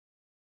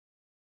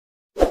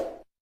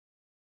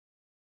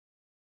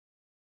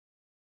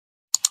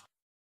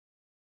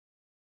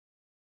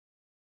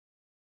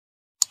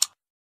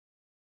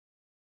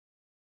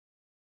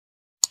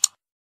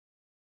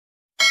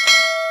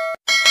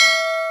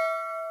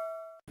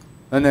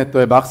咱的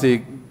题目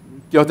是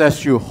叫做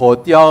受呼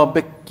召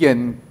要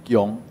坚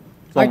强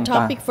Our 壮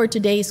大。 topic for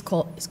today is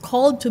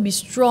called to be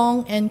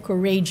strong and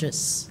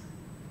courageous.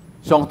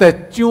 上帝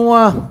怎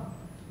啊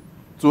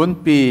准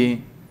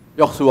备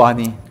约书亚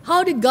呢？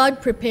 How did God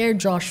prepare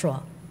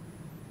Joshua?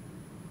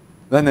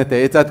 咱的第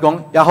一節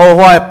講，耶和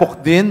華的僕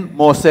人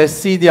摩西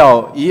死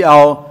了以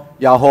後，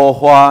耶和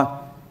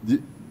華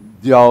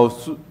饒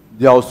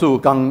恕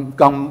跟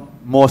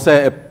摩西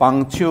的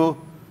幫手，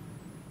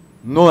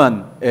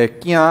阮的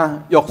囝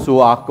約書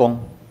亞講。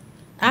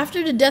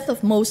 After the death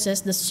of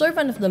Moses, the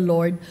servant of the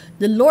Lord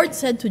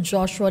said to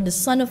Joshua, the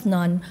son of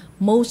Nun,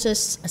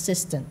 Moses'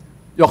 assistant.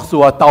 約書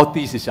亞到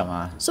底是啥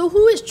啊？ So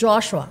who is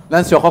Joshua?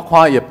 咱小可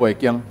看伊的背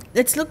景。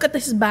 Let's look at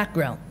his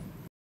background.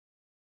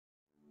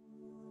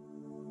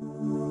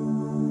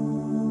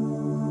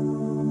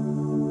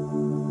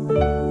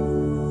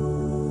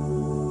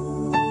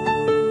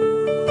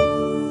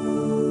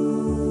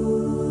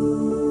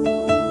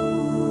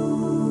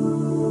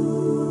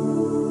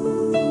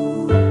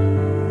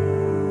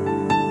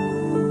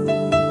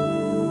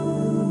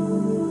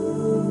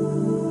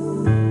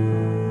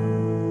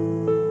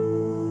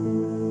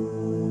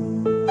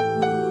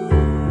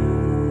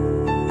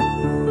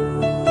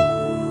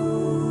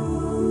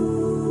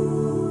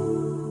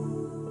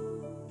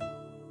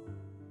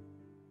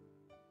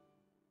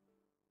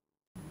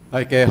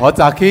大家好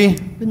早起，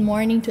 Good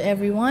morning to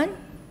everyone.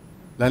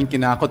 咱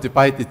今仔佫一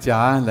擺伫遮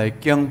來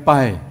敬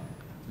拜，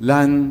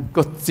咱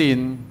佫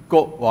真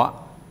佫活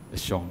的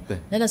上帝。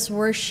 Let us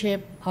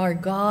worship our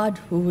God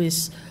who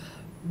is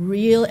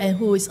real and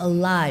who is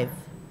alive.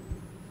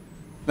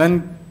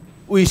 咱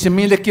為什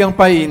麼咧敬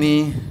拜伊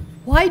呢？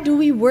 Why do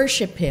we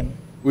worship him?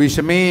 為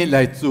什麼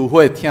來聚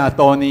會聽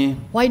道呢？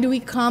 Why do we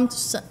come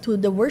to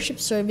the worship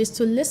service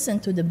to listen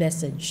to the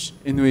message?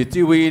 因為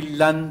這位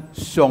咱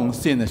相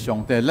信的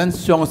上帝，咱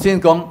相信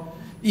講，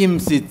伊毋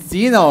是只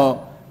有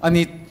安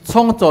尼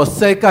創造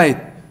世界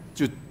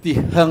就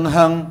佇遠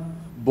遠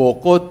無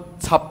過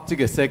插這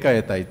個世界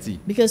的代志。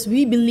 Because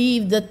we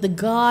believe that the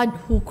God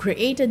who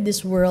created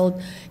this world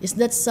is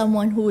not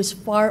someone who is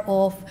far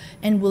off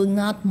and will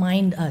not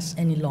mind us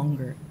any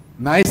longer.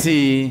 乃是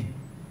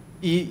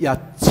伊也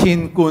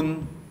親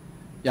近，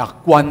也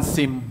關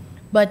心，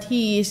 But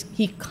he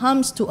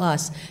comes to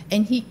us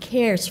and he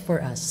cares for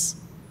us.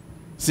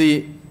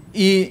 是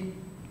伊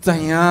知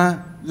影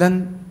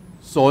咱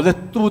所咧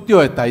拄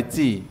着的代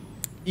志，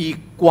伊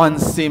關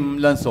心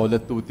咱所咧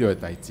拄着的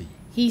代志。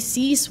 He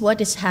sees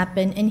what has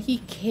happened and he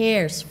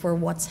cares for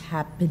what's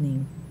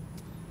happening.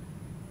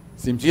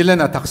 甚至咱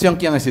啊讀聖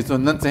經的時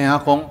陣，咱知影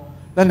講，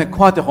咱會看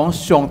到講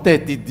上帝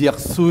佇歷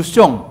史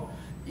上，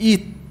伊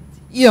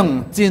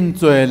用真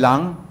濟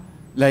人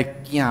來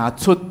行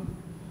出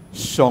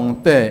上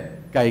帝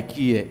家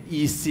己的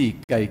意思、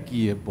家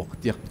己的目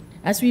的。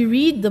 As we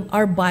read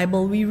our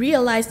Bible, we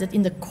realize that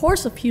in the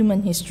course of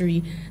human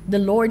history, the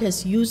Lord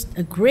has used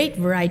a great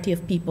variety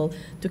of people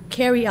to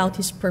carry out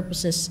his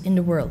purposes in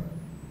the world.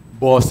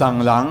 無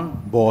相人，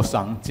無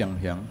相情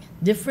形。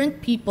 Different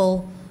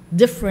people,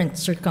 different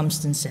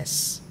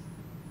circumstances.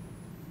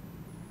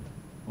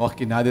 我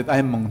今仔日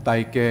愛問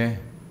大家，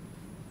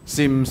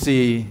是毋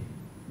是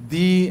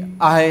你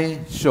愛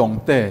上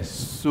帝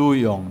使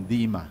用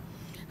你嘛？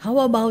 How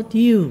about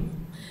you?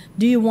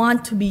 Do you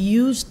want to be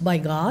used by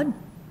God?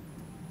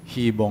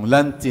 希望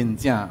咱真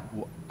正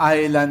有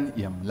愛咱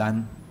用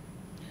咱。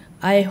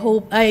 I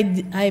hope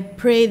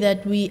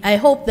that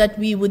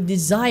we would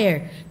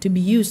desire to be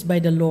used by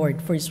the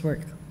Lord for his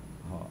work.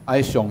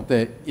 愛上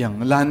帝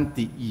用咱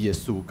佇伊的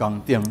事工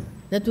頂，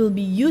 That will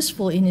be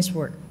useful in his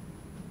work.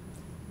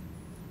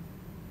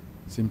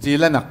 甚至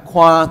咱若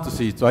看就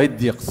是在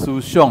歷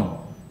史上，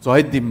在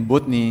人物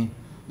呢，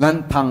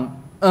咱通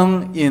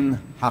因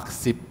學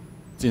習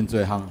真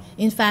濟項。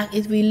 In fact,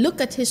 if we look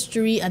at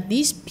history, at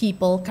these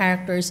people,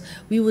 characters,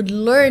 we would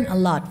learn a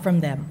lot from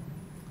them.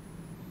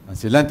 但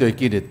是咱就要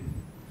記得，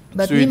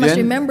 But we must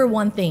remember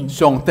one thing.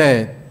 上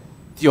帝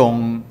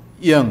重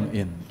用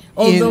因，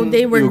 Although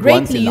they were 有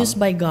關 greatly 係人 used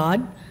by God,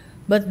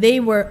 but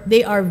they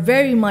are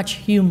very much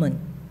human.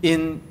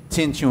 因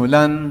親像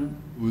咱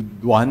有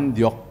軟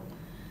弱、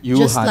有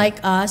Just 限。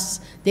 like us,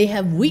 they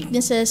have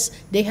weaknesses,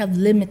 they have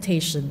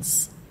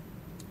limitations.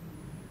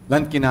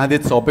 咱今仔日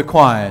所要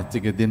看的這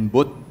個人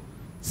物，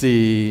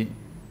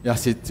也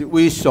是一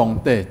位上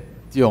帝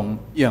重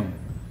用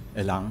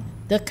的人。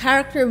 The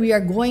character we are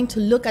going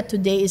to look at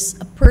today is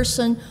a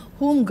person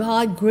whom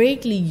God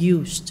greatly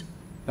used.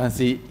 但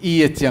是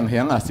伊的情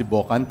形也是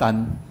無簡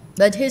單，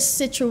 But his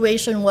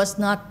situation was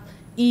not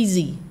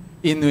easy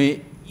因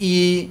為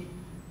伊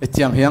的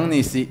情形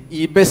呢是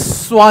伊要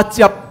刷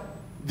接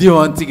另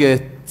外一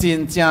個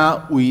真正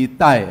偉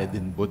大的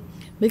人物。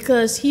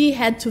 because he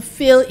had to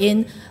fill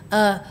in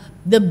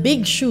the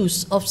big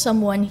shoes of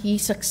someone he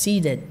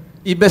succeeded.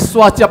 伊要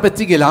刷接的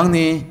這個人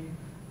呢，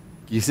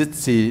其實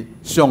是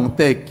上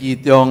帝其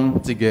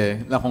中一個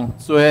那種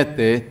最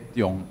得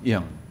重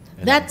用。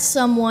 That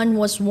someone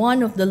was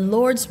one of the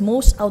Lord's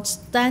most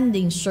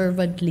outstanding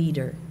servant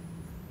leader.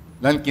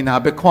 咱今仔要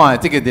看的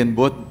這個人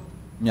物，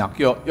名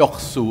叫約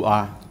書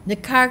亞。The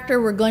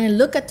character we're going to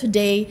look at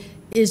today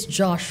is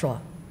Joshua.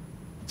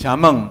 请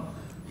问，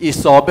伊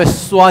所要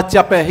刷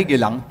接的迄个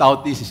人到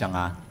底是谁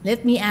啊？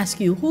 Let me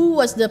ask you, who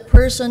was the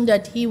person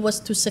that he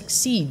was to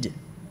succeed?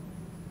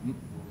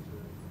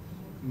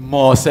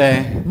 摩西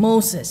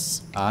Moses.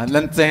 啊，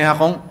咱知影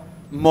讲，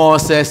摩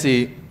西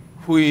是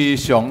非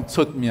常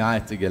出名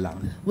的一个人。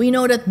 We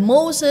know that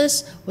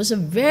Moses was a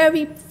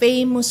very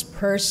famous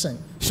person.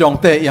 上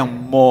帝用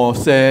摩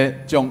西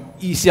将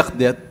以色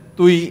列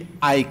对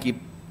埃及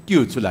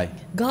救出来。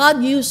 God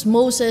used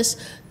Moses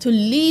to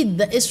lead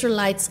the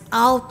Israelites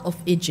out of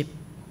Egypt.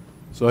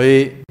 所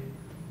以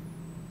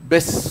要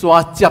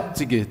刷接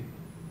这个，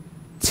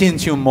亲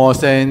像摩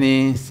西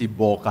呢是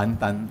无简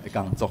单的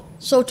工作。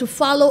 So to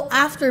follow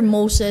after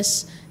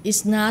Moses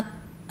is not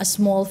a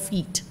small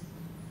feat.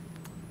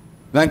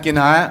 咱今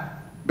仔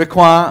要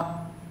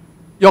看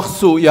约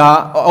书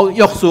亚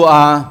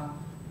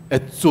的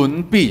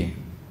准备。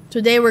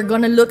 Today we're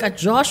going to look at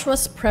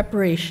Joshua's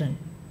preparation.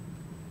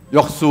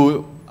 約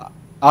書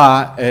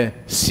亞的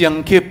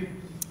升級，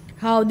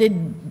 How did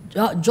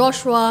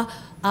Joshua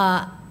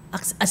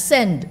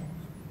ascend?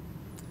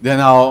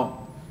 然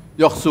後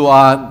約書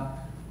亞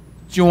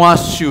怎樣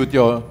受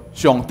到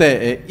上帝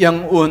的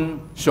應允、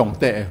上帝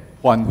的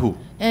吩咐？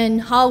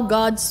 And how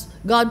God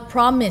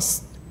promised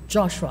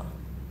Joshua.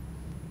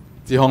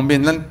 一方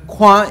面，咱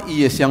看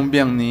伊的生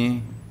命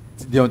呢；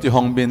另一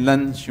方面，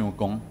咱想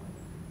講，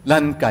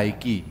咱家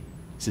己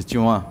是怎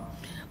樣？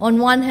 On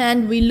one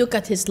hand, we look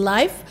at his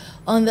life.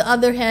 On the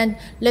other hand,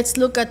 let's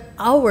look at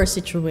our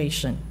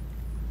situation.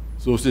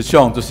 事實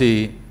上，就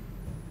是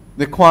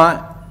你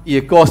看伊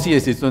的故事的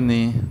時陣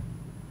呢，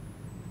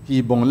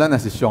希望咱也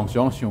是常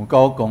常想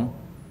到講，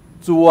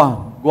主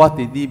啊，我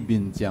伫你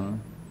面前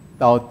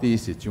到底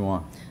是怎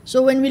樣？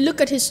 So when we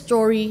look at his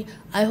story,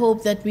 I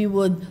hope that we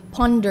would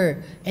ponder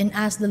and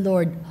ask the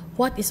Lord,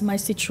 what is my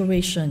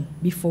situation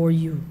before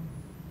you?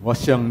 我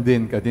承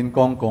認甲恁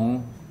講，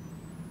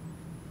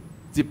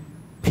這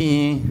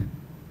篇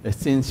的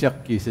信息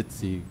其實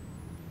是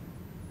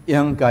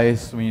應該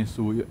算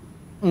是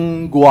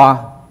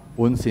我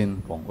本身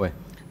講話。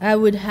 I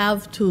would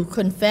have to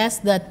confess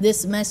that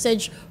this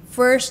message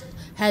first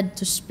had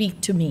to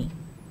speak to me.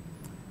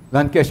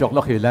 咱繼續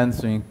落去，咱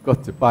先各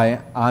一擺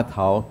額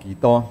頭祈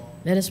禱，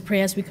 Let us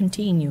pray as we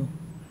continue.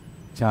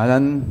 請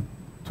咱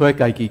替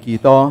家己祈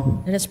禱，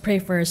 Let us pray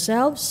for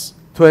ourselves,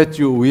 替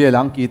周圍的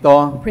人祈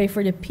禱， pray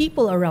for the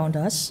people around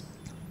us,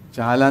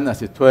 請咱也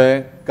是替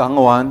講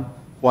員、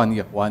翻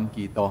譯員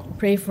祈禱。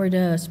 pray for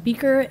the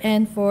speaker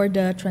and for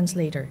the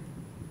translator.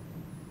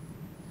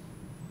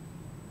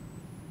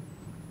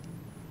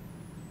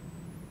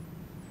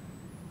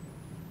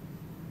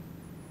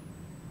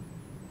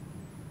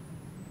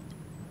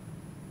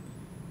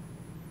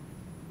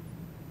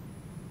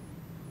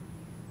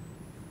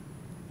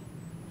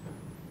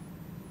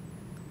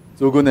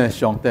 主阮的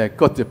上帝，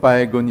各一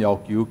擺阮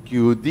要求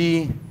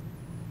你，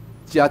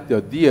藉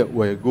着你的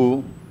話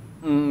語，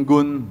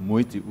阮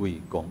每一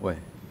位講話。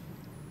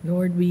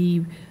 Lord,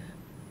 we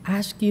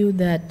ask you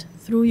that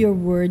through your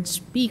word,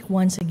 speak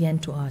once again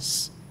to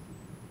us,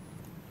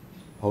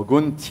 互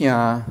阮聽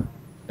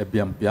會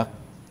明白，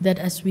 that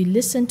as we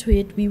listen to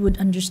it, we would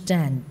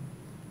understand,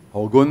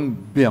 互阮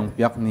明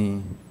白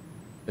呢，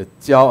會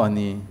照安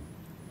尼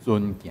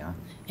遵行。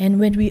 and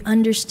when we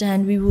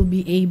understand, we will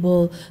be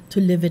able to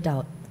live it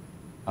out.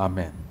 阿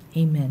門。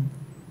 Amen.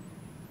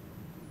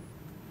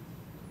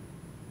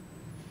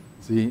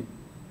 是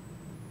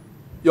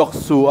約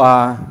書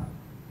亞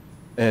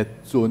的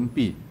準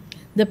備。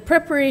 The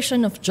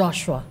preparation of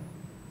Joshua.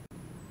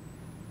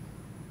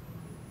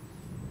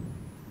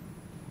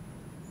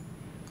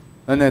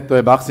 咱的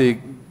題目是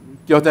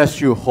叫做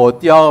受號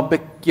召要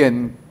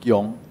堅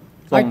強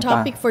Our 壯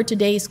大。 topic for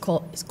today is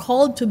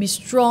called to be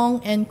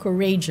strong and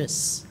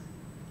courageous.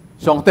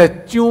 上帝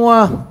怎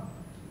樣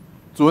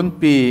準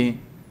備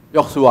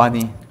約書亞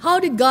呢？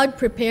 How did God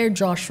prepare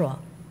Joshua?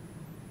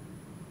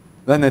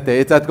 咱的第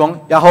一節講，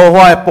耶和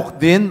華的僕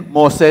人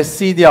摩西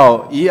死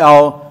了以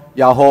後，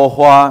耶和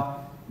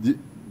華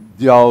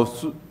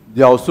饒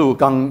恕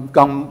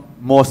跟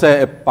摩西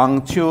的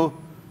幫手，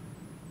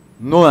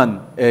阮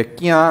的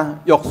囝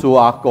約書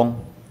亞講。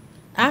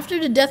 After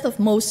the death of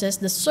Moses,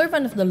 the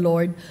servant of the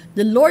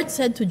Lord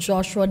said to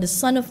Joshua, the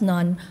son of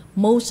Nun,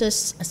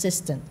 Moses'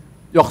 assistant.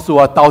 約書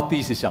亞到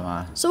底是誰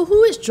啊？ So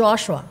who is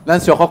Joshua? 咱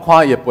小可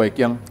看伊的背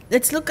景，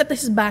 Let's look at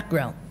his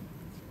background.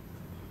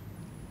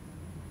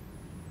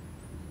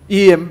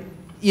 伊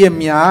的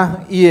名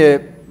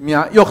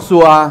約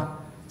書亞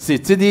是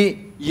這裡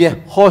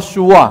耶和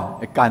華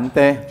的簡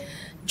體，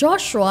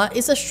 Joshua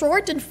is a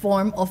shortened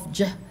form of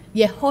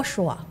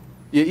Yehoshua,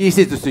 伊意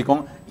思就是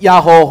講耶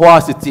和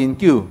華是拯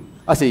救，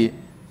還是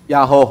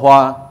耶和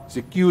華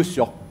是救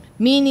贖。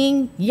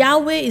 meaning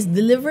Yahweh is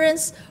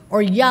deliverance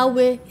or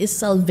Yahweh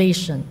is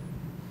salvation.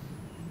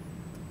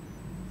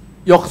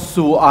 約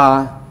書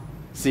亞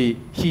是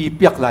希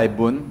伯來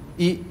文，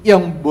伊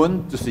英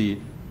文就是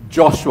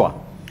Joshua。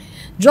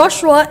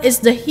 Joshua is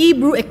the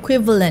Hebrew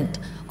equivalent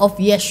of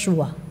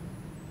Yeshua.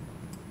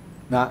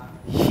 那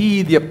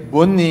希臘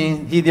文呢？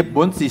希臘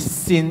文是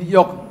新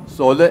約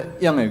所咧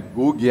用嘅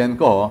語言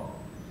個。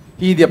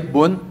希臘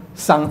文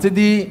上這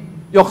啲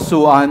約書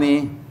亞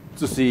呢，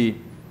就是一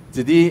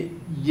啲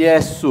耶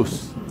穌。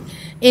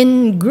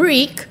In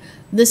Greek,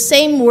 the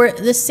same word,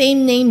 the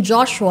same name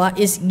Joshua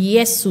is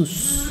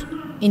Jesus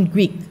in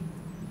Greek.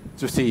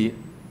 就是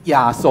耶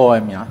穌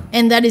嘅名。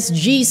And that is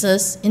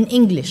Jesus in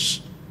English.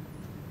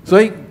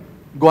 所以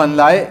原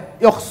來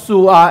約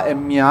書亞嘅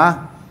名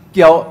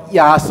叫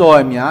耶穌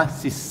嘅名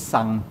是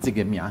上一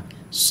個名。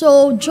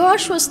So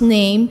Joshua's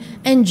name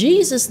and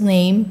Jesus'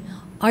 name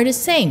are the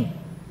same.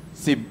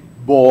 是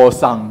無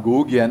上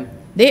語言。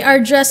They are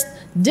just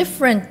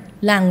different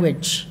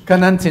language. 可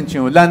能親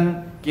像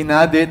咱今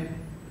仔日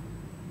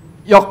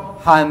約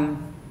翰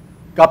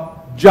及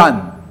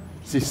John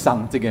是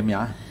上一個名。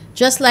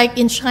Just like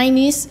in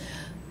Chinese,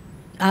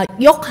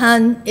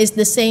 Yohan is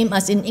the same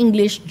as in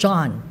English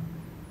John.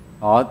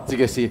 這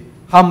個是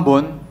漢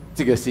文，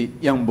這個是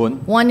英文。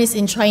One is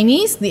in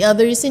Chinese, the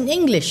other is in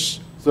English.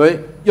 所以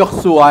約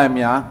書亞嘅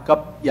名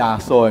及耶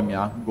穌嘅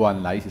名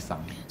原來是相。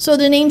So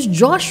the names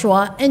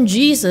Joshua and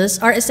Jesus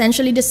are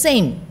essentially the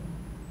same.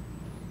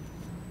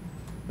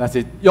 但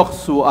是約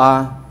書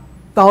亞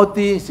到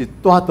底是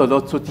多少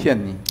度出現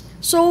呢？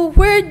 So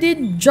where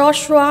did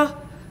Joshua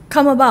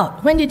come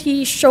about? When did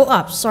he show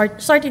up?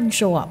 Started to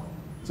show up.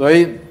 所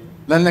以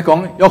咱嚟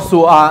講約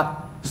書亞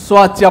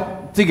所接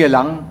這個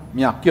人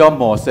名叫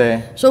摩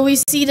西。So we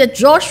see that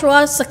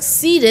Joshua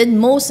succeeded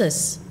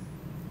Moses.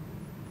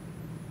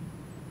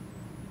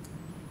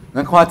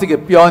 咱看這個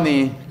表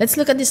呢？ Let's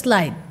look at this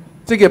slide.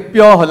 這個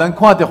表讓咱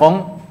看到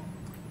講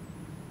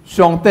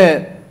上帝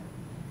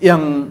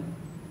用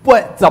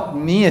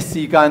80年嘅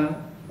時間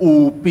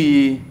有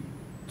備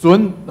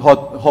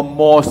給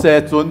摩西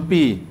準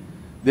備，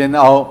然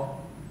後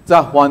再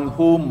吩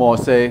咐摩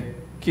西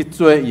去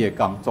做伊嘅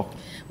工作。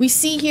We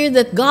see here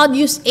that God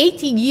used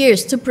 80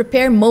 years to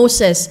prepare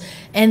Moses,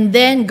 and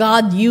then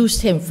God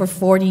used him for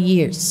 40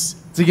 years.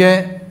 這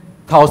個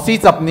頭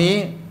40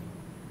年，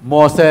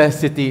摩西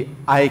是喺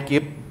埃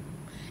及。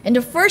In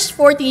the first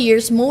 40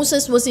 years,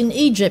 Moses was in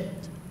Egypt.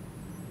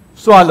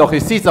 刷落去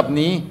40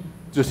年，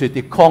就是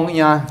喺曠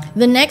野。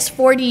The next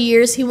 40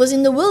 years, he was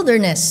in the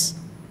wilderness.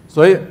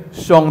 所以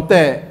上帝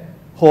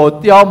呼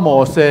召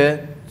摩西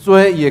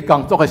做伊嘅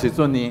工作嘅時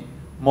陣呢，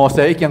摩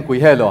西已經幾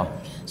歲咯？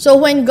 So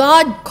when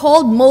God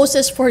called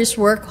Moses for his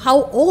work,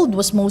 how old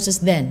was Moses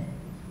then?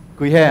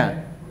 幾歲？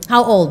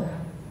 How old?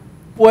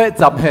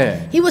 80歲。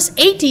He was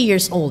 80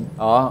 years old.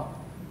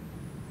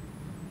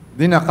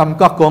 你若感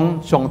覺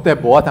講上帝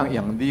無法通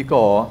用你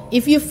個，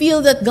 If you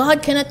feel that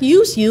God cannot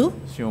use you,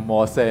 像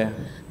摩西，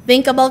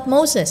 think about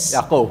Moses.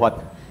 也有法。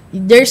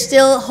 There's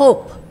still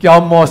hope. 叫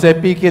摩西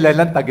比起來，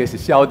咱大家是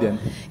少年。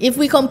 If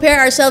we compare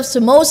ourselves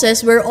to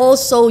Moses, we're all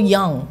so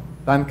young.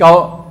 但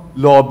到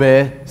羅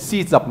馬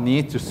40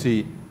年，就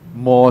是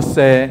摩西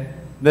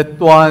咧帶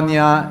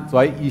領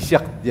在以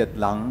色列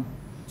人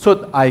出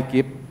埃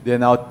及，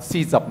然後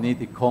40年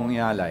喺曠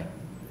野嚟。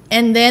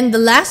 And then the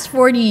last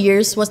 40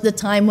 years was the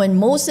time when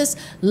Moses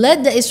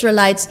led the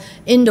Israelites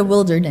in the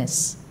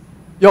wilderness.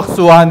 約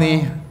書亞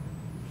呢？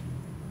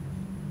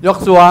約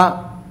書亞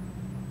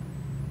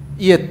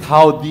伊嘅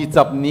頭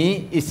20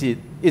年，伊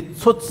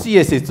出世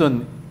嘅時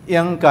陣，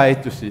應該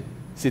就是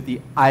喺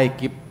埃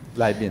及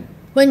裏邊。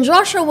 When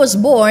Joshua was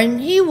born,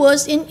 he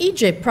was in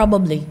Egypt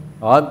probably.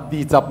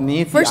 20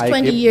年喺 First 20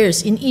埃及。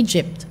 years in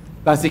Egypt.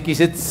 但是其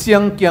實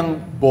聖經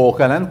無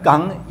甲咱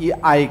講伊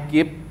埃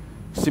及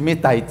什麼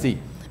代志。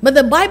 But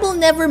the Bible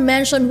never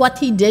mentioned what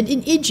he did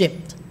in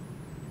Egypt.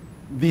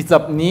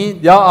 20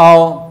年了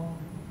後，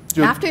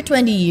就 After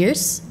 20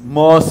 years,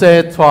 摩西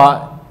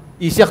帶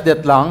以色列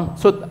人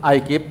出埃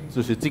及，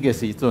就是這個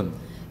時陣。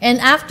 and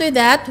after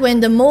that,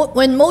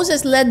 when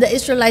Moses led the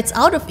Israelites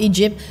out of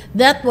Egypt,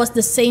 that was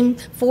the same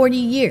 40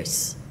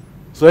 years.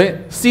 所以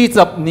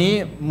40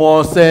年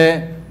摩西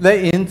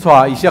咧引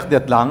帶以色列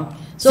人，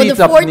 So the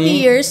 40 年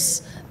years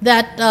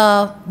that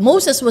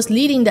Moses was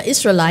leading the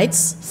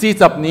Israelites,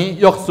 40年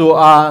約書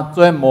亞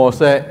做摩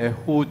西嘅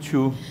副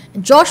手，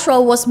 Joshua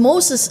was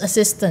Moses'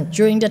 assistant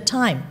during that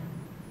time.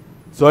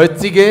 所以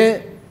這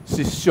個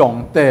是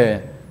上帝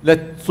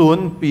咧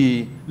準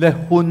備咧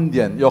訓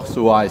練約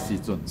書亞嘅時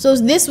陣。 So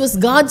this was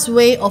God's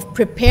way of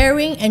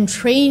preparing and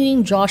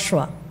training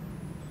Joshua.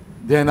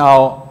 然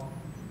後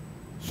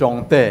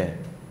上帝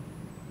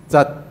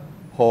則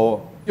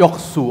和約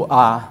書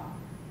亞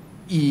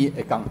伊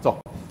嘅工作。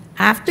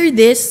 After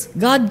this,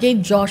 God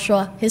gave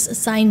Joshua his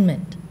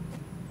assignment.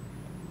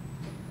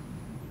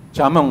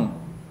 請問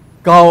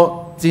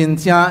到真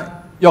正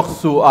約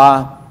書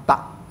亞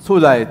踏出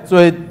來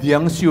做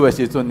領袖嘅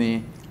時陣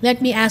呢？ Let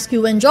me ask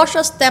you, when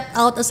Joshua stepped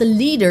out as a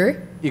leader,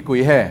 伊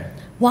幾歲？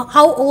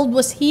 how old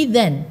was he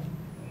then?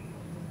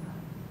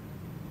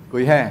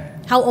 幾歲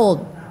How old?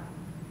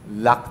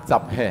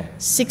 ？60歲。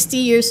 60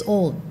 years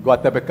old. 我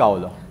特別夠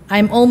咯。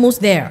I'm almost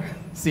there.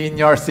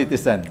 Senior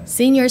citizen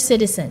Senior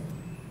citizen.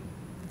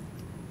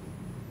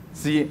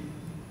 是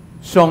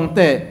上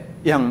帝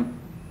用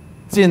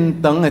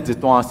真长的一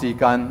段时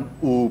间，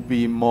有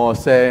比摩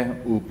西，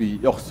有比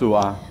约书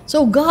亚。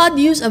So God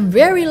used a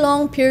very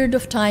long period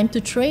of time to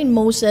train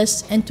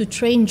Moses and to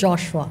train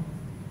Joshua.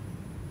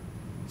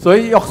 所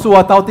以约书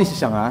亚到底是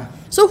啥啊？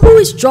 So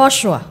who is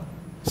Joshua?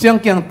 圣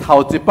经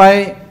头一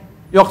摆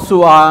约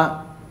书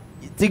亚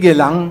这个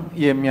人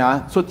的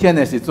名出现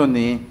的时阵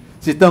呢，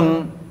是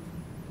当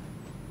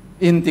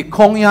因伫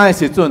旷野的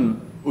时阵，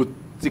有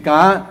一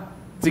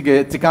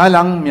家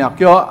人名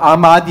叫阿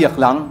玛利克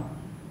人，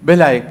要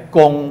来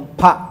攻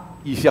打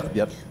以色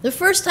列。The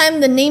first time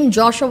the name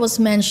Joshua was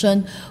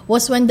mentioned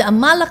was when the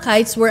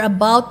Amalekites were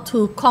about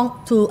to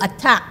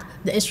attack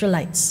the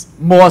Israelites.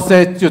 摩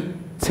西就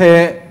找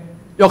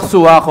约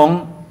书亚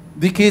讲：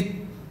你去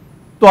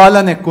带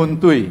咱的军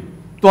队，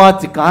带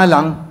一家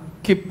人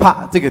去拍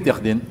这个敌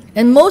人。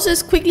And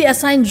Moses quickly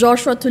assigned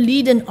Joshua to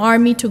lead an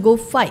army to go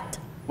fight.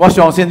 我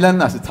相信咱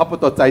也是差不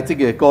多在这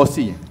个故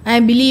事。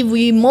I believe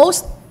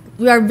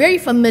we are very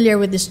familiar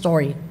with this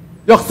story.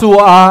 約書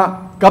亞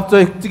甲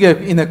做這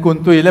個因嘅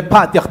軍隊咧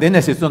拍敵人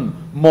嘅時陣，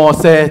摩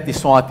西喺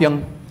山頂。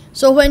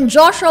So when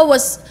Joshua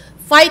was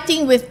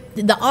fighting with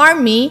the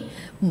army,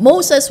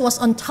 Moses was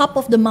on top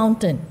of the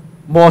mountain.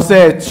 摩西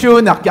手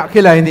若舉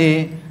起來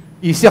呢，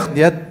以色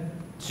列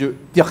就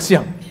得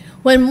勝。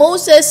When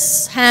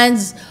Moses'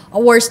 hands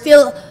were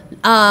still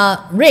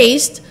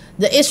raised,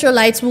 the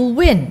Israelites will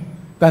win.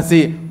 但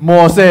是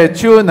摩西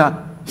手若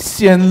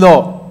陷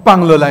落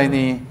放落來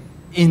呢，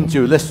因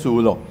就咧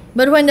輸咯。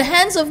But when the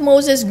hands of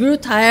Moses grew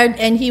tired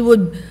and he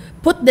would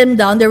put them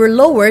down, they were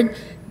lowered,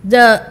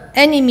 the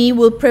enemy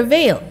will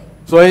prevail.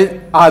 所以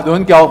亞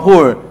倫交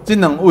火這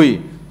兩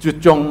位就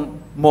將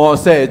摩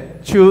西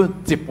手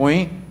一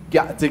邊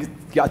夾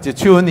一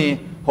手呢，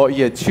和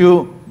伊嘅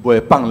手袂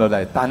放落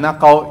來，但係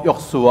到約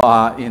書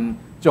亞因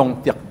將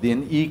敵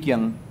人已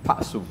經拍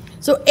輸。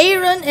So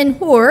Aaron and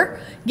Hur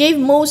gave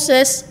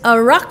Moses a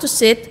rock to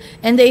sit,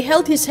 and they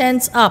held his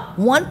hands up,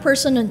 one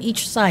person on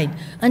each side,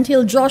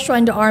 until Joshua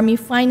and the army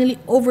finally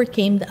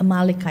overcame the 這個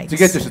Amalekites.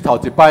 就是頭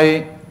一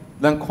擺，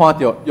咱看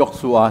到約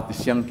書亞的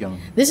聖經。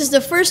 This is the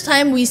first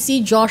time we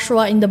see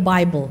Joshua in the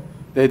Bible.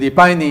 第二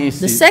擺呢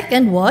The 是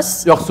second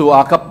was 約書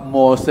亞甲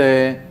摩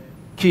西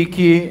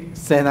去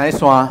西奈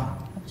山，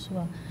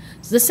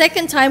 the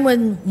second time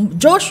when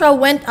Joshua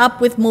went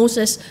up with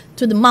Moses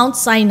to the Mount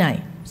Sinai.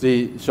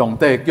 是上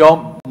帝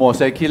叫摩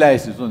西起來的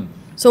時陣，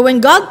 So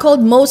when God called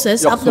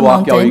Moses 約 up the 書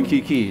亞叫伊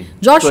mountain, 去。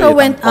 Joshua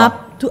went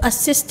up to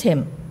assist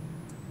him.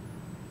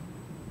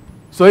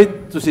 所以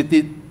就是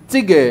伫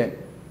這個，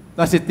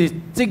但是伫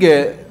這個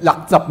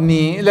60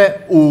年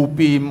咧，有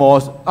比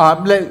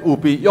有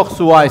比約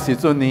書亞的時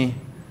陣呢，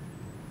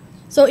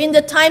 So in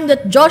the time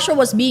that Joshua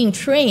was being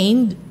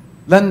trained,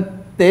 咱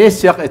第一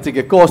識的這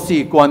個故事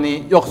關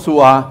於約書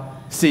亞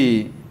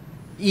是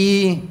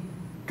伊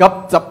甲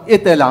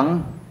11個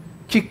人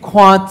去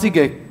看這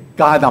個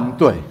迦南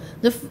地。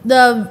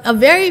 a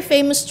very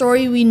famous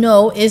story we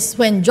know is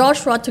when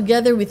Joshua,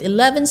 together with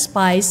 11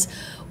 spies,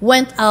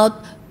 went out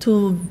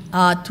to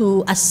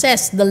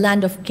assess the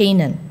land of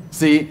Canaan.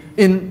 是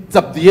因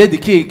12個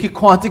去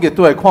看這個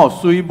地，看有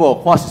水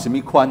無，看是什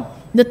麼款。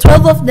 The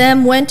 12 of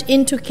them went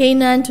into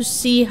Canaan to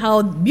see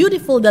how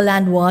beautiful the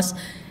land was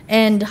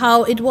and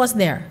how it was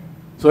there.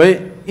 所以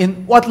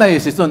因挖來的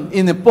時陣，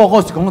因的報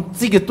告是講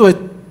這個地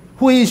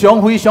非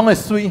常非常的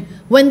水。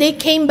 When they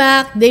came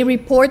back, they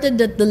reported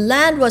that the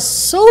land was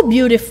so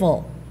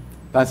beautiful.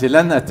 但是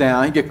咱也知影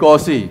迄個故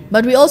事，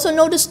 But we also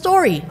know the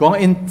story. 講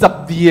因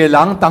12個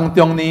人當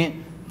中呢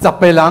，10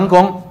個人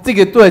講這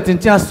個地真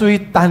正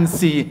水，但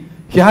是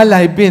遐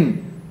內面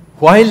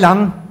壞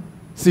人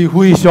是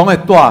非常的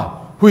大，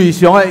非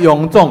常的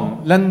臃腫，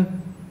咱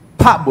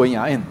拍袂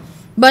贏因。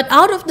 But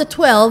out of the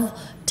 12,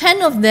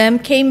 10 of them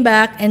came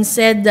back and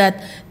said that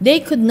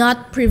they could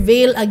not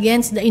prevail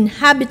against the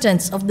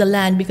inhabitants of the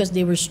land because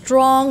they were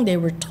strong, they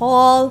were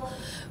tall,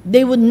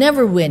 they would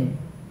never win.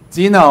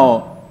 只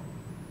有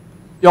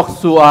約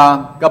書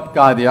亞甲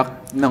迦勒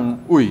兩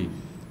位，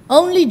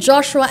 Only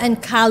Joshua and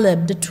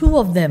Caleb, the two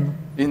of them,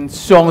 因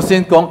相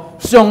信講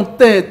上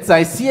帝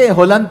在死會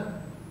互咱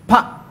拍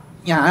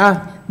贏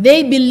啊！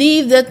 they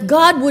believed that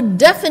God would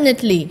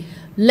definitely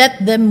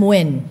let them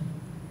win.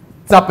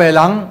 10個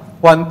人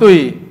反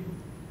對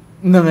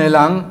，2個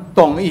人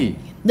同意。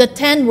 The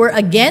 10 were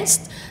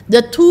against,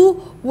 the 2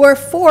 were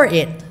for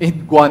it.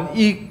 因願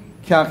意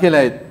徛起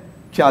來，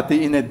徛佇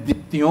因的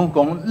立場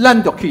講，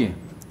咱就去。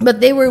 But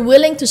they were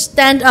willing to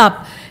stand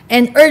up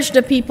and urge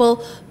the people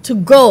to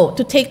go,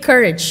 to take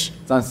courage.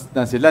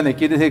 但是咱會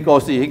記得迄個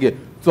故事，迄個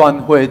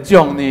全會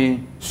長呢，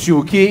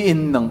受起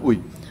因兩位。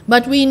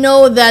 But we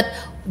know that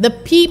the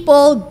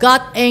people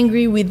got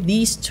angry with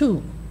these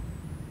two.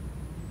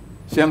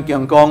 聖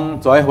經講，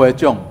在會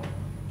長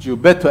就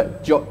要脱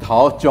石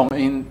頭將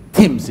因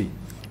舔死。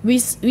 We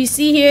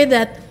see here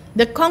that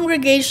the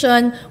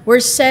congregation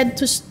were said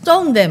to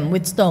stone them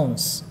with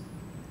stones.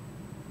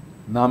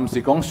 若毋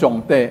是講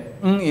上帝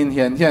因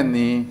顯現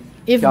呢，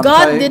 If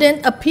God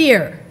didn't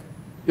appear,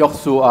 約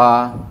書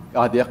亞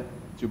迦勒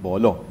就無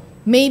咯。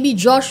 maybe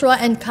Joshua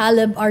and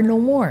Caleb are no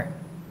more.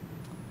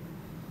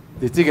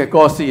 伫这个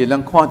故事，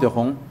咱看到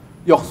讲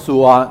约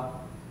书亚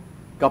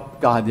甲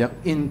加勒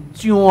因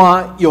怎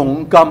啊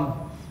勇敢，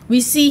 We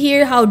see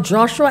here how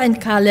Joshua and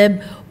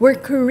Caleb were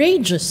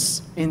courageous,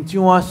 因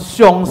怎啊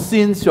相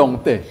信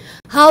上帝，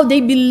 how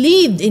they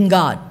believed in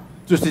God.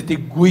 就是伫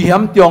危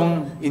险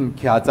中因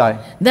徛在，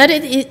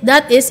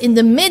 That is, in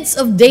the midst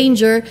of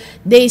danger,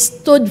 they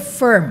stood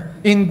firm.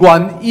 因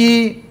愿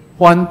意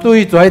反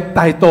对在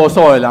大多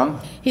数的人，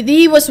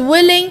 He was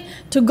willing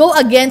to go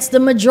against the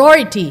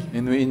majority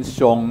因为因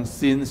相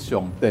信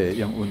上帝的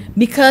应允。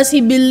 because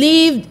he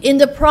believed in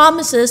the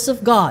promises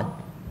of God.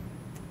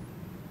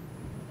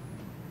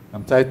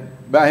 唔知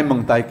要爱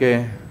问大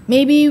家，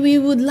 Maybe we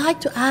would like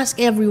to ask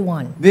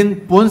everyone, 恁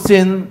本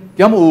身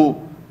敢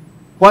有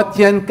发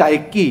现家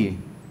己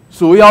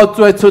需要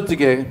做出一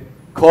个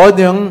可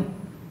能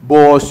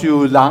无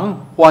受人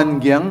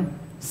欢迎，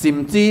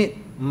甚至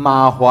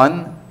麻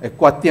烦的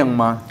决定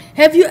吗？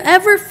 have you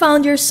ever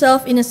found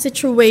yourself in a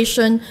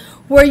situation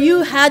where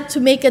you had to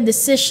make a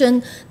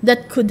decision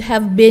that could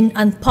have been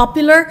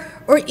unpopular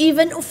or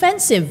even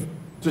offensive?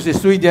 就是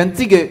虽然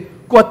这个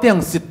决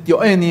定是对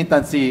的呢，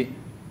但是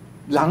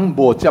人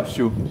无接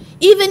受。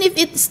 Even if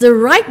it's the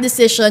right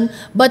decision,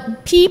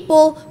 but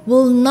people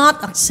will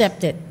not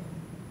accept it.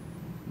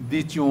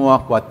 你怎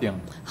啊决定？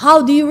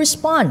 How do you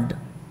respond?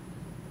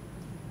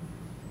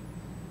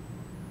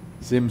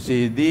 是毋是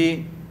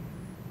你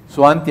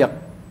选择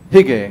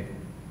迄个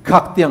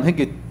确定迄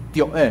个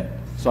对的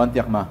选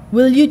择吗？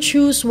 Will you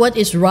choose what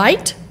is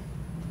right?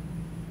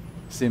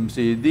 是毋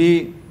是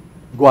你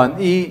愿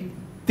意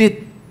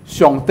得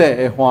上帝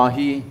的欢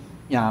喜，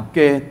赢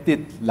过得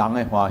人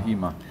的欢喜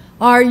吗？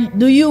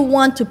 Do you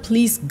want to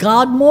please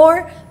God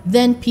more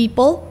than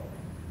people?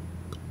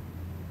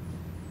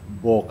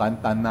 无简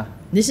单呐！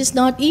 This is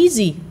not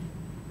easy.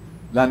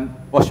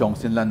 我相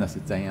信咱也是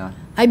知影。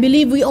 I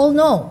believe we all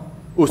know.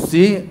 有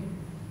时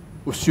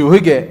有受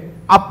迄个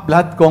压力，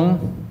讲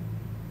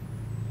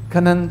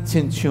可能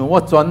亲像我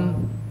全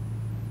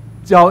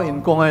照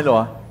因讲的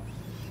咯。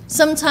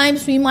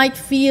 Sometimes we might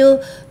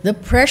feel the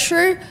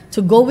pressure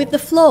to go with the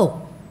flow,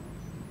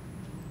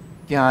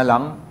 惊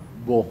人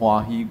无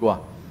欢喜我，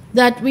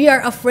 that we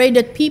are afraid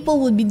that people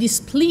will be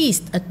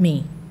displeased at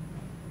me.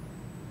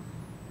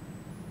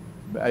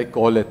 要爱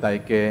鼓励大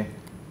家，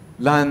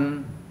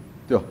咱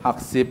要学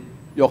习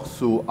约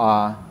书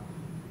亚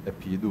的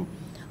譬如。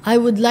 I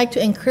would like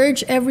to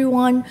encourage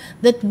everyone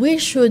that we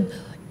should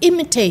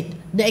imitate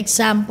the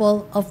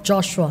example of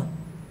Joshua.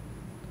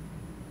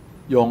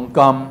 勇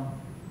敢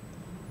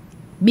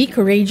Be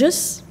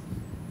courageous,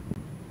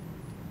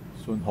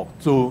 顺服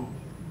主，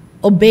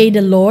 obey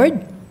the Lord,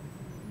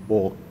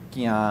 无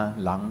惊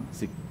人，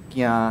是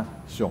惊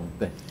上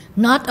帝。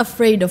 not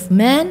afraid of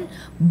man,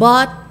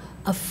 but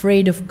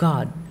afraid of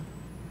God.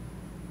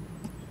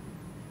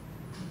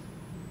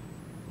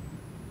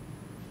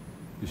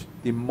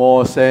 伫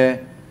摩西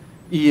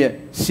伊的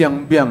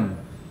生命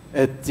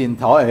的尽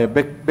头要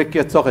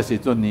结束的时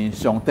阵呢，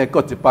上帝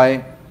搁一摆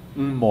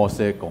摩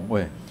西讲话。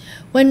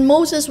 When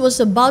Moses was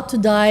about to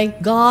die,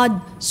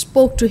 God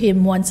spoke to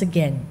him once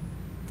again.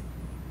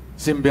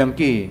 申命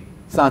記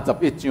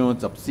31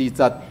章14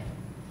節，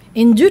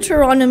 In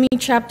Deuteronomy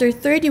chapter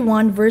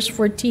 31, verse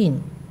 14,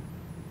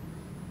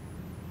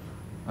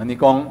 安尼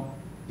講，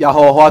耶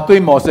和華對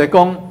摩西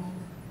講：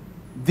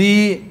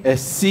你會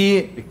死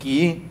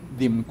期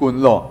臨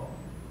近咯，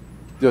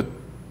就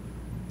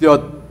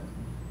調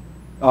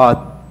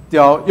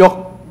約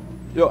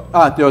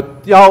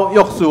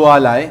書亞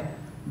來，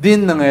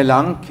恁兩個人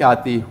徛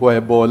佇會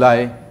幕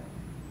內，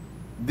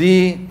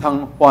你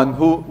通吩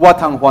咐，我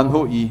通吩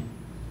咐伊。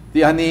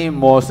伫安尼，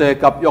摩西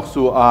甲約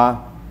書亞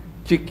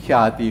去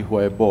徛佇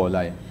會幕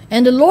內。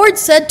 And the Lord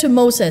said to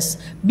Moses,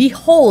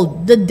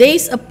 Behold, the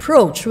days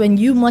approach when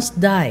you must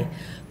die.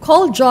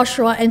 Call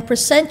Joshua and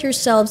present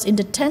yourselves in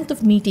the tent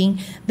of meeting,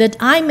 that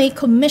I may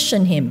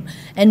commission him.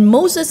 And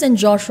Moses and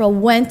Joshua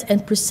went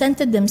and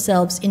presented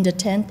themselves in the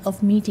tent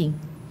of meeting.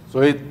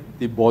 所以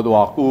伫無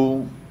偌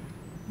久，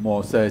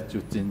摩西就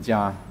真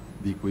正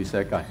離開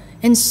世界。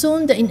 And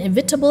soon the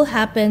inevitable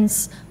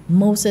happens,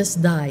 Moses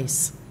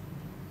dies.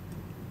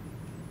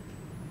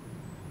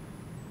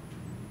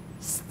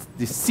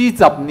 伫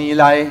40年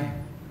來，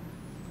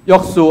約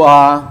書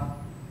亞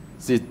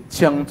是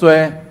稱做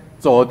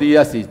助理，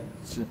也是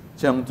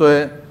稱做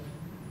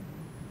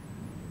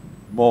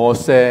摩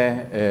西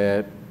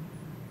的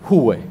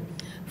副的。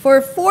 For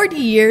 40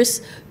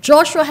 years,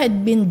 Joshua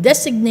had been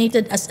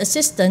designated as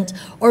assistant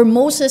or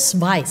Moses'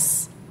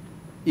 vice.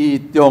 伊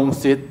忠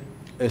實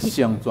的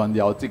成全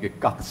了這個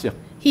角色。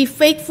 He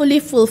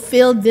faithfully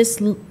fulfilled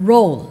this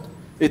role.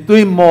 伊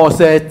對摩西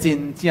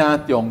真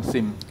正忠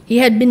心。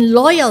 He had been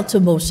loyal to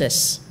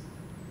Moses.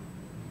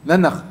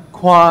 咱若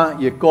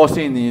看伊故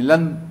事呢，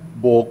咱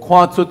無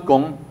看出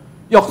講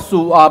約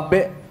書亞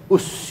要有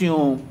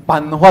想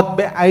辦法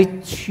要愛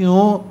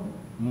搶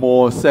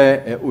摩西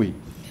的位。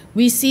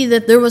 We see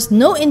that there was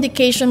no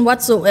indication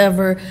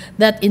whatsoever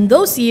that in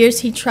those years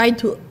he tried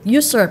to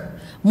usurp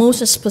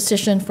Moses'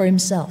 position for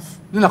himself.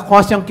 咱若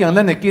看聖經，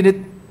咱會記得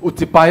有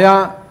一擺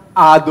啊，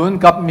亞倫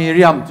甲米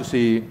利暗就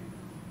是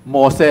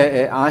摩西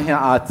的阿兄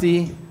阿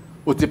姊，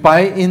有一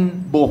摆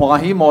因无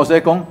欢喜摩西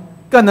讲，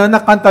干那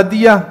简单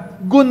啲啊，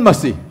阮嘛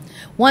是。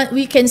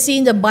We can see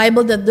in the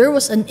Bible that there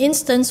was an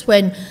instance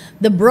when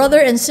the brother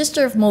and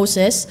sister of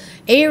Moses,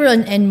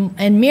 Aaron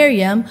and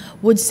Miriam,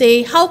 would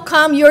say, "How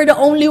come you're the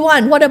only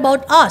one? What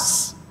about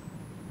us?"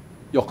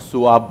 约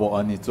书亚无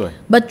安尼做。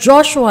But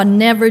Joshua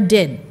never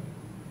did.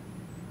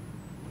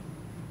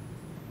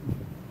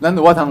 咱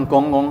有法通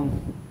讲，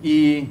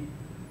伊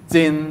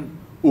真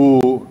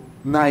有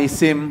耐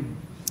心，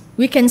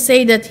 We can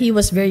say that he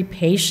was very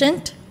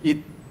patient. 伊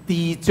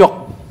知足，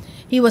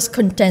 He was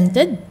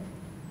contented.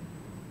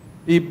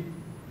 伊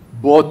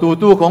无拄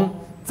讲，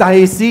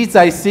在时，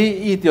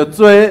伊就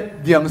做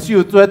领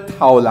袖，做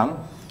头人。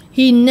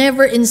He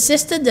never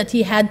insisted that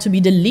he had to be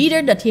the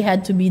leader, that he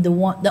had to be the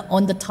one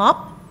on the top.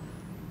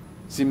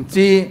 甚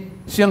至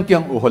圣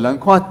经有互咱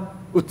看，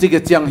有一个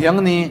情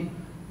形呢，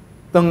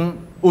当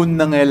有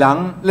两个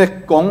人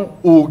咧讲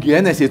预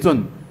言的时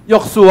阵，约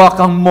书亚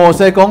跟摩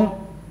西讲：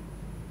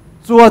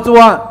主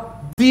啊，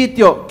你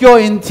着叫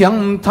因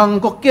停，唔通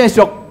阁继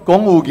续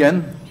讲预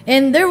言。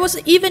And there was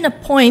even a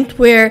point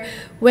where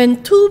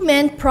when two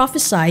men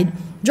prophesied,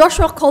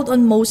 Joshua called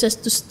on Moses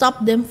to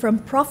stop them from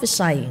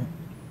prophesying.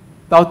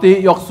 到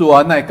底约书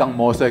亚乃跟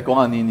摩西讲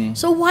安尼呢？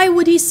 So why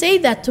would he say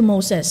that to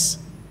Moses?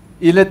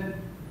 伊咧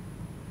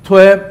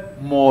推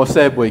摩西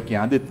袂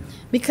行日，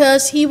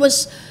 Because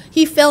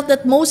he felt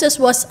that Moses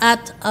was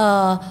at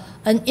a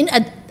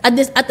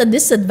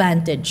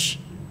disadvantage.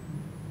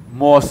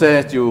 摩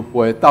西就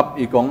回答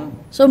伊讲：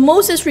 So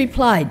Moses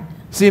replied,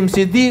 是毋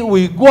是你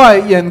为我的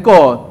缘故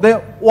咧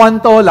怨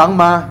妒人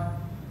吗？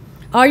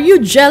 "Are you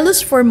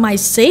jealous for my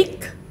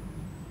sake?"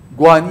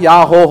 愿耶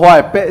和华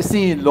的百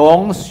姓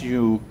拢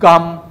受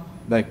甘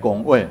来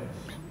讲话。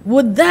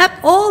 Would that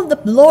all the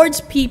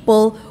Lord's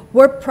people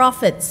were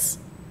prophets,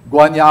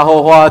 愿耶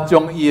和华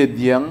将伊的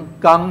灵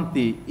降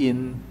伫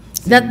因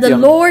that the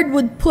Lord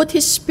would put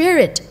his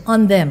spirit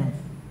on them.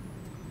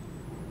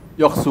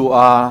 约书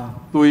亚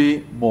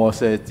对摩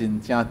西真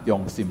正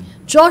忠心，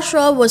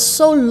 Joshua was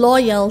so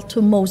loyal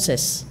to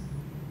Moses.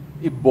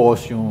 伊无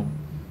想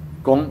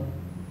讲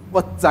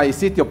我在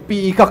世就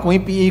比伊较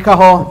悬，比伊较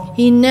好。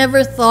 He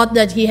never thought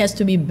that he has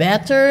to be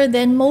better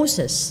than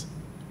Moses.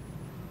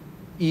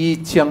 伊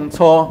清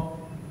楚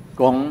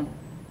讲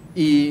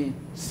伊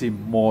是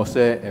摩西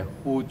的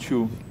副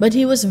手。 But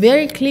he was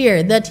very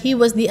clear that he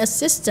was the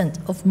assistant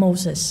of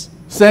Moses.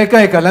 世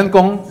界甲咱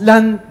讲，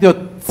咱要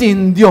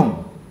尽量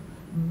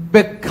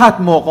要渴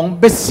慕讲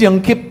要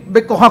升级，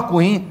要搁较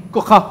悬，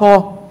搁较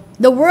好。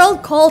 The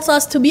world calls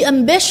us to be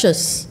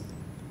ambitious.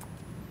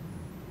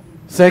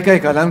 世界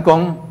甲咱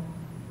讲，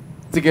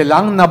一个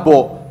人若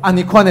无安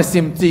尼款的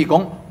心智，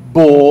讲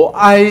无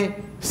爱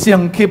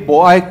升级，无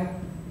爱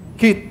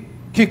去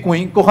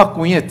悬，搁较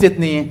悬的责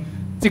任，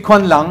这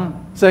款人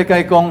世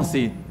界讲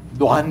是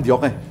软弱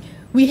的。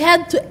 We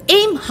had to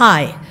aim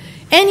high.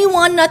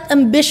 Anyone not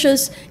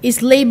ambitious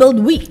is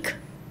labeled weak.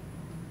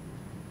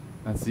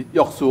 但是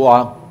约书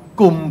亚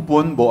根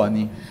本无安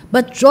尼，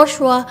 But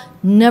Joshua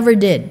never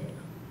did.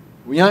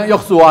 有影约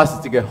书亚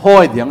是一个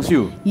好的领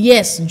袖，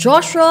 Yes,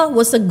 Joshua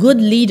was a good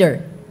leader.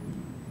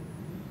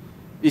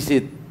 伊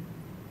是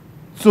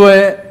做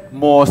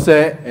摩西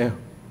的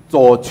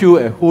助手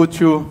的副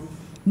手，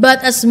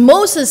 But as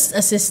Moses'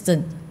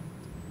 assistant,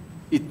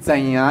 伊知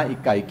影伊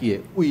家己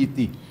的位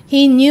置，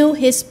 he knew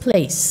his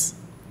place.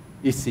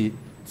 伊是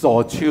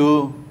助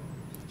手，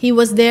 He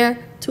was there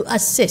to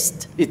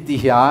assist. 伊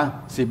伫遐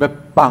是要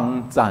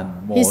帮赞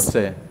摩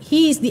西，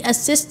 He is the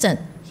assistant.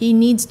 He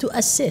needs to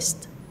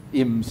assist.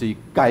 伊毋是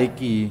家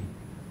己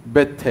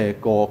要提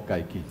高家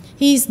己。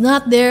 He is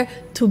not there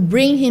to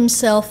bring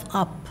himself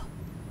up.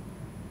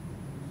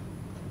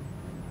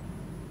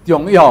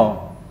 重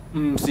要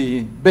毋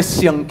是要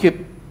升级，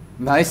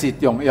乃是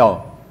重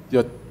要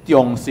就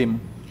忠心。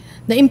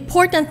 The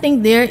important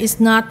thing there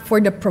is not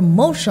for the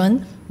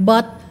promotion,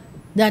 but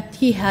that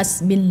he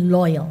has been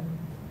loyal.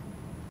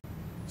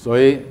 所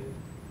以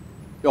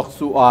约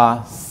书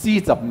亚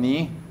40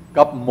年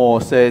甲摩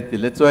西伫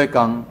咧做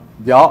工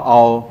了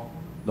后，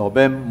落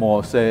面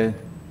摩西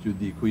就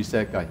离开世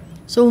界。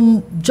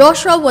 So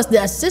Joshua was the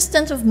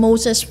assistant of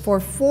Moses for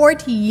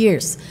 40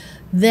 years.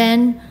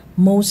 Then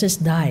Moses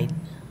died.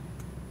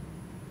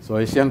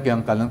 所以圣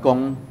经甲咱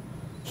讲，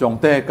上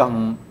帝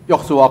讲约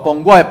书亚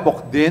讲：我的仆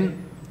人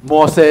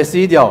摩西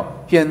死了，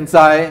现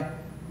在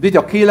你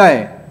就起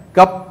来，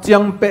甲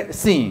将百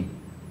姓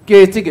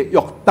过这个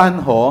约旦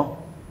河，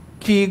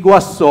去我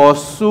所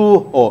赐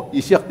予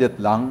以色列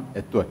人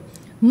的地。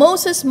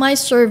 Moses, my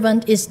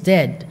servant, is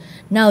dead.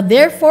 Now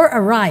therefore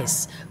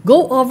arise,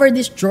 go over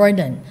this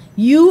Jordan,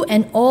 you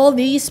and all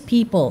these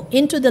people,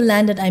 into the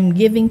land that I am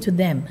giving to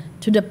them,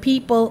 to the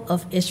people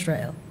of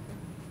Israel.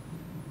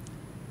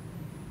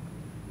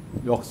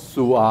 约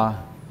书亚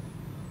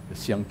的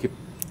升级，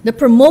 The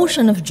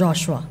promotion of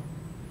Joshua.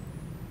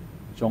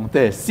 上帝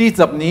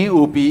40年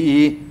有俾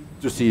伊，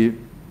就是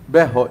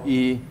要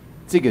予伊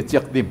这个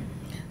责任。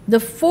 The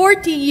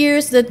 40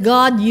 years that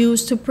God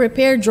used to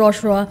prepare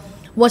Joshua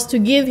was to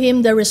give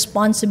him the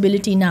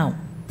responsibility now.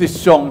 伫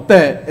上帝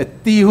的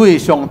智慧、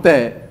上帝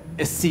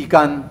的时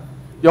间，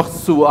约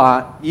书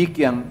亞已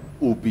經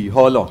有備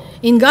好咯。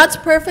In God's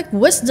perfect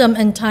wisdom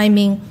and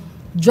timing,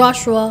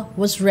 Joshua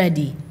was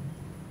ready.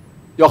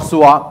 約書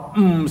亞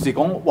唔是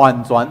講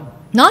完全，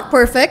 Not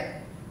perfect,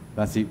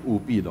 但是有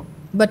備咯。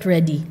 but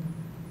ready.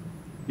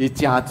 伊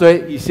真做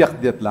以色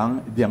列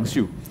人領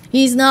袖。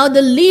 He is now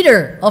the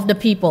leader of the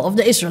people, of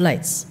the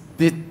Israelites.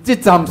 伫即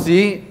陣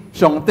時，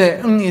上帝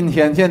因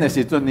顯現的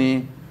時陣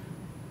呢，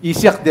以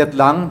色列人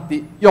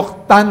伫約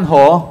旦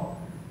河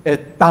的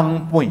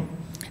東邊。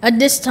 At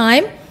this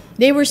time,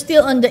 they were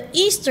still on the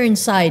eastern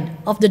side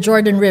of the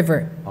Jordan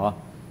River. 啊，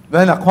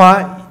咱若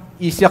看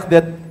以色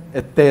列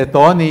的地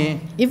圖呢，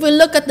 If we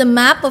look at the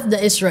map of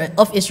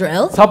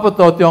Israel, 差不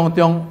多中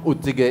有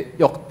一個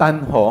約旦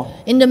河。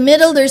 in the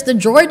middle there's the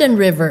Jordan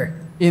River.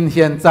 因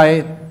現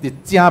在伫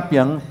正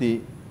邊伫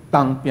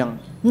東邊，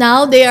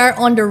 Now they are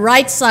on the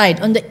right side,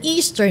 on the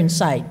eastern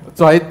side.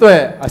 絕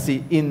對也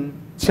是因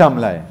簽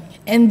來，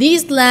 And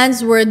these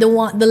lands were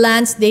the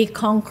lands they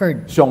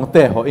conquered. 上帝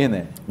予因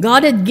的。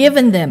 God had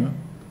given them.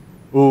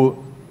 有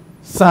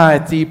三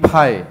個支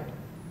派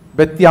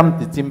要點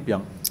伫正邊，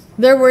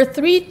 There were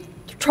 3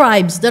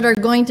 tribes that are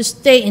going to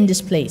stay in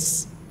this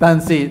place. 但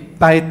是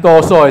大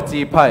多數的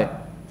支派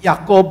抑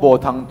個無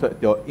通摕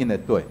到因的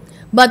隊。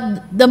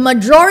 But the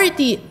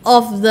majority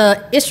of the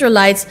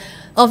Israelites,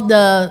 of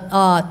the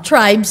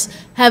tribes,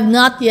 have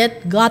not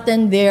yet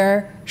gotten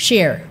their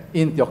share.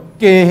 因着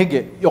過迄個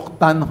約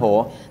旦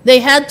河，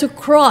 They had to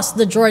cross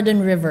the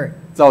Jordan River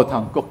才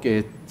通國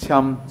家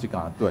簽一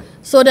間隊。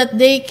 so that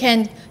they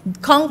can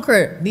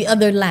conquer the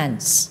other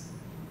lands.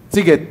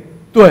 這個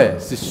隊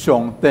是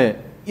上帝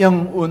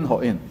應允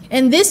予因，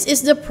 And this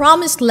is the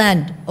promised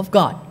land of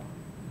God.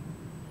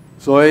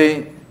 所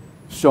以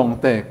上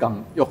帝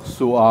跟約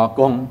書亞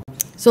講。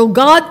 So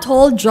God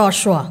told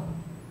Joshua,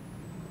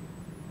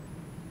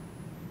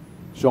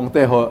 上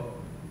帝和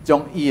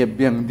將伊的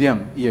命令、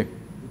伊的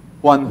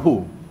吩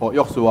咐和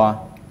約書亞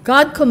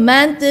God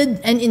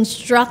commanded and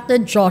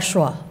instructed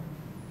Joshua.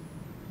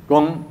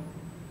 講，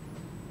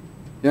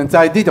現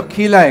在你就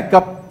起來，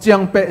甲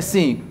將百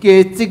姓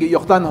過這個約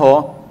旦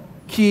河，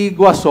去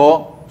我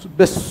所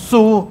要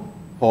賜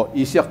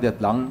予以色列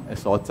人的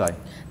所在。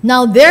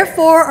 Now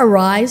therefore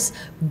arise,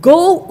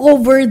 go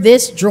over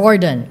this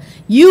Jordan,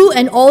 you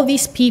and all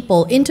these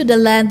people, into the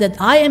land that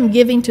I am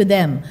giving to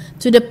them,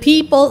 to the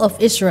people of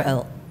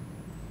Israel.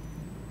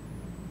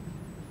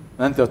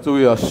 咱就注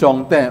意了，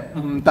上帝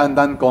唔單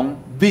單講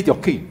你就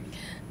去，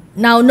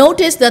 Now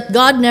notice that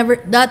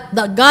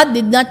God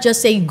did not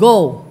just say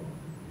go.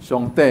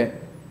 上帝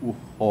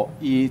有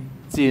予伊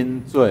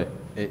真多的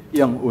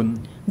應允。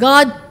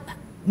 God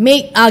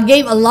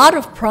gave a lot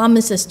of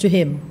promises to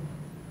him.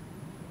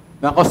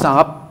 咱個三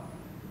合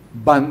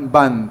慢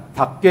慢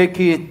讀過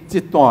去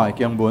這段的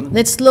經文，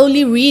 Let's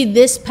slowly read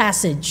this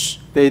passage.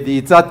 第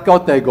2節到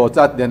第5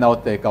節，然後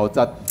第9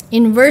節。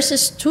 In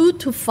verses 2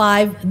 to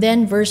 5,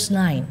 then verse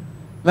 9.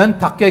 咱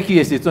讀過去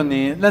的時陣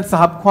呢，咱三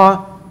合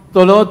看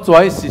多羅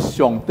在是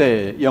上帝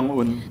的應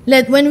允。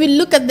 When we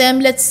look at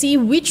them, let's see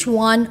which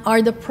one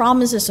are the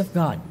promises of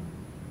God.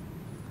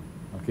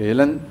 OK，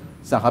咱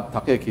三合讀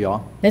過去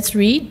哦。 Let's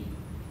read.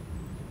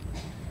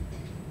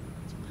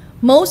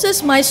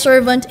 Moses, my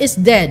servant, is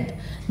dead.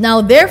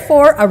 Now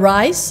therefore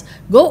arise,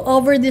 go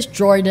over this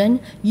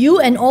Jordan, you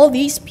and all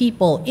these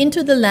people,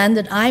 into the land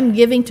that I am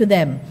giving to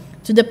them,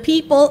 to the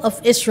people of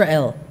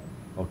Israel.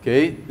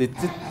 OK，你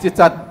這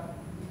節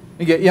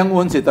呢個應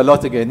允是多羅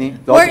一個呢？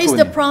 Where is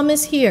the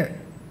promise here?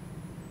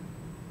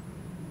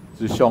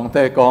 是上帝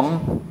講，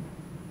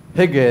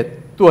迄個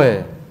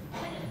對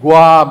我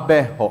要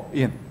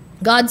予因。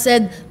 God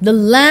said, the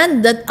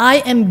land that I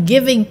am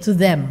giving to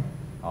them.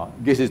 啊，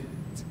這是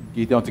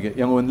其中一個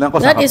應允。咱個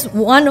三 That 合 is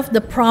one of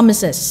the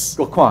promises.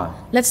 個看。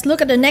 Let's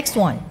look at the next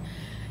one.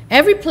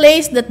 Every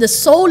place that the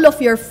sole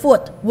of your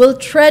foot will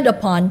tread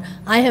upon,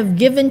 I have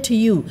given to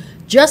you,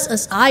 just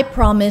as I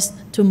promised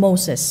to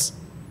Moses.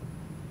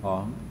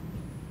 啊，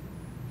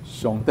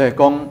上帝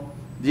講，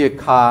你的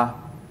腳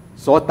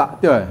所踏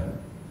着，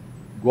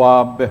我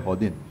要予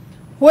恁。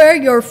 Where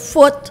your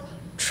foot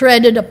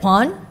treaded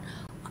upon,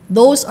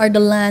 those are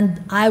the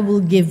land I will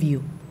give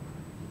you.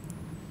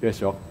 繼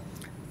續。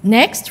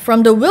 Next,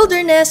 from the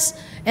wilderness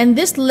and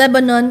this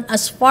Lebanon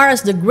as far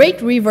as the great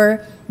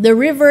river, the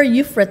river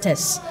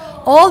Euphrates,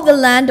 all the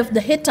land of the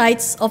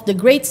Hittites of the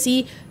great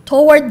sea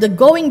toward the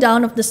going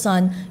down of the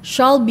sun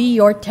shall be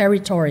your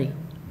territory.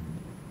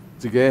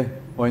 這個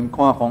我們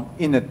看講，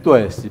因的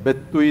對是要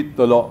對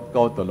多羅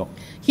到多羅。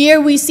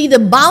 Here we see the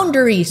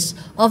boundaries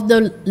of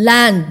the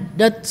land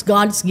that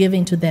God is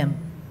giving to them.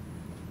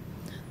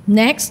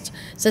 Next,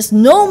 it says,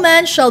 no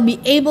man shall be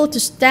able to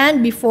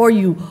stand before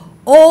you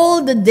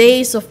all the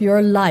days of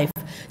your life.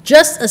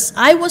 Just as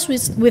I was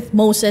with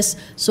Moses,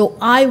 so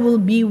I will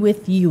be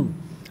with you.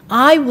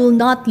 I will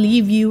not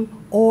leave you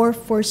or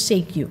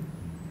forsake you.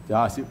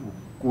 這是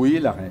有幾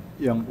人的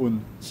應允。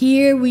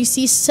 Here we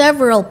see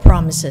several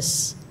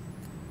promises.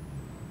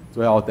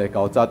 最後第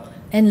9節，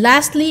 And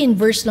lastly, in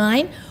verse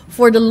 9,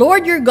 for the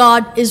Lord your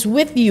God is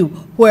with you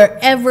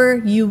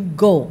wherever you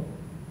go.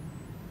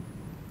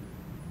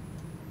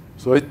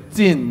 所以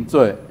真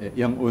多嘅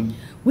應允，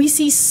 We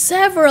see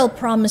several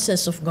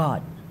promises of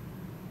God.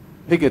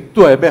 迄個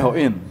地要互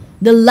因，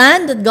 The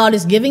land that God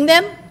is giving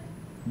them,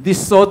 你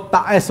所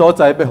搭嘅所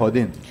在要互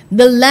恁。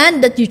 the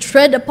land that you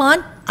tread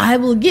upon, I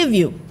will give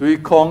you. 對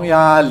曠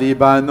野、黎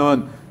巴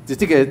嫩，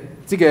即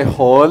個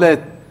河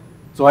咧，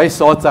在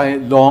所在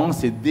攏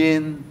是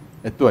恁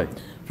嘅地。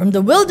 From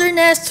the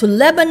wilderness to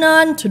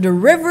Lebanon to the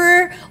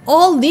river,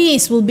 all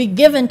these will be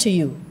given to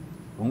you.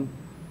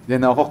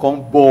 然後我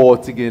講無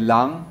一個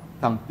人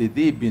通佇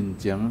你面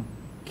前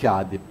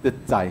徛入得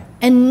在。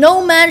 And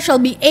no man shall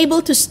be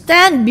able to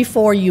stand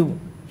before you.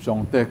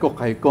 上帝佫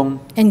開講，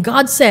 And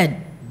God said,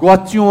 我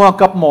怎啊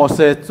甲摩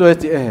西做一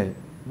個，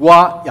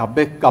我也要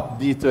甲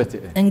你做一個。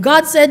 and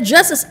God said,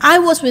 just as I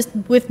was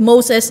with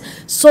Moses,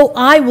 so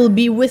I will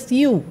be with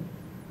you.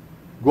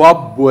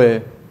 我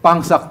袂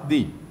放棄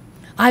你。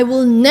 I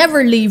will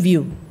never leave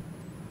you.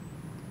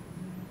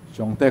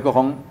 上帝佫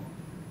講，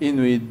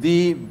因為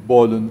你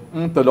無論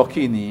到落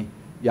去呢，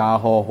耶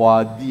和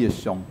華你嘅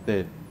上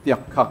帝的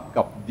確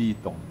甲你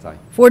同在。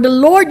 For the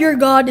Lord your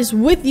God is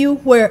with you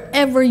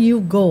wherever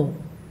you go.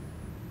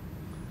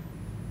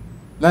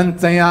 咱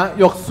知影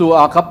約書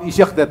亞甲以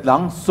色列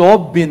人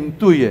所面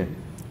對嘅，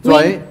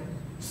在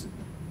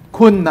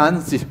困難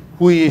是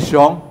非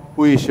常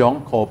非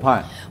常可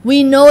怕。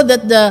 We know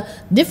that the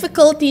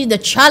difficulty, the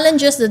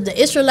challenges that the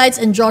Israelites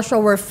and Joshua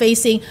were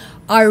facing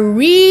are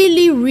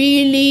really,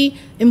 really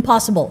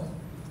impossible.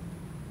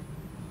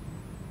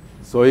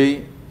 所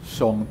以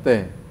上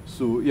帝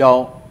需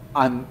要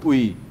安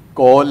慰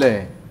鼓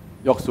勵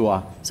約書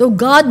亞。 So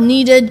God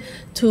needed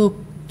to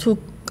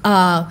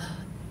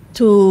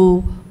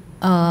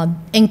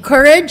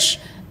encourage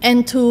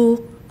and to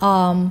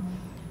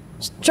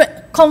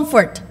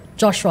comfort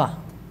Joshua.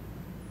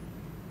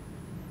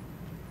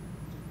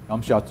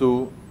 感謝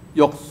主，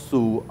約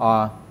書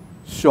亞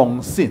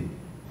相信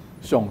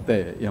上帝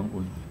嘅應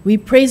允。 We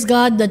praise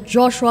God that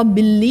Joshua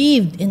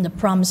believed in the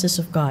promises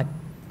of God.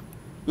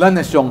 咱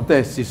嘅上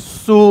帝是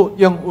賜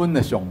應允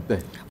嘅上帝。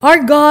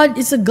 Our God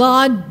is a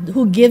God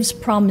who gives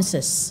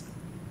promises.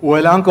 有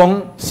的人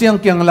講聖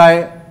經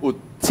內有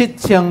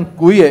7000幾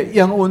個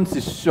應允是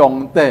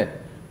上帝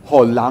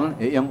予人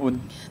嘅應允。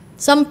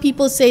 Some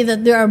people say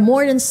that there are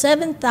more than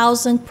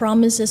 7,000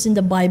 promises in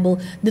the Bible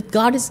that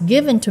God has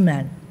given to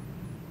man.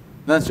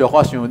 咱小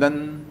可想，咱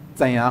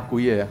知影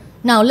幾個啊？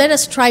 Now let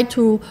us try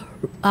to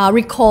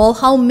recall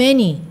how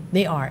many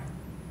they are,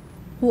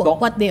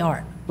 what they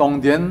are. 當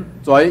然，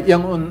在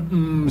應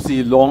允唔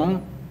是攏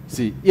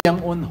是應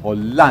允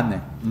予咱嘅，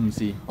唔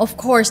是。 Of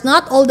course,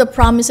 not all the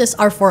promises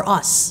are for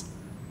us.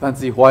 但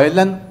是懷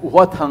咱有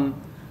法通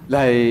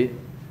來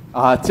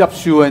接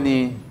受嘅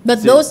呢？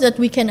 But those that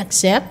we can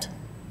accept,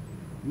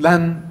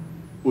 咱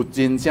有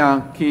真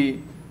正去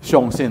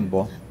相信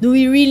無？ do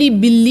we really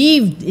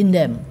believe in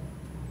them?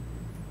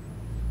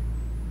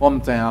 我唔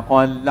知影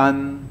看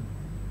咱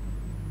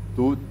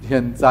拄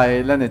現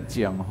在咱嘅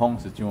情況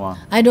是怎啊？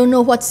 I don't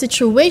know what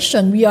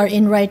situation we are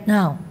in right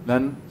now.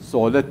 咱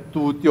所咧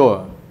拄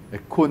着嘅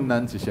困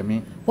難是啥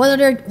物？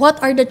 What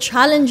are the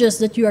challenges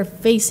that you are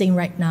facing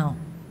right now?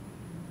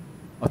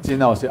 我真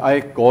係是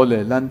愛鼓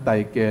勵咱大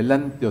家，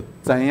咱就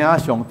知影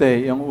上帝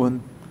嘅應允，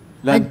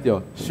咱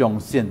就相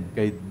信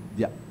佢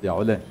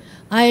了咧。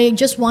 I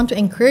just want to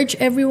encourage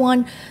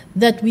everyone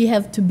that we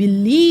have to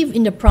believe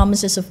in the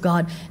promises of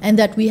God and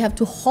that we have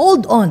to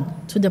hold on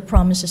to the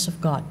promises of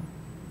God.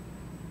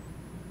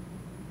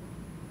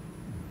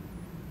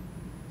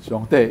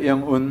 上帝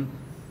應允，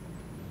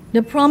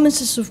 The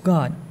promises of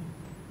God.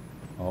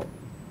 好，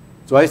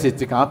主要是一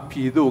個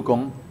譬如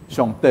講，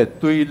上帝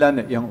對咱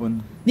嘅應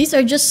允。 These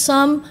are just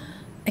some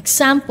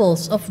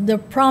examples of the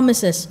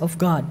promises of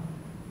God.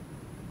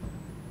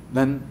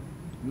 咱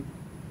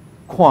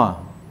看，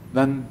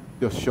咱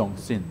就相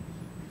信，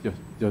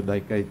就來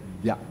個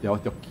了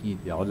就去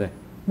了咧。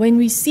 When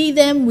we see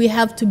them, we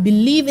have to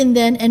believe in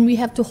them and we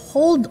have to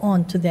hold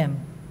on to them.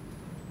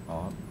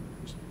 哦，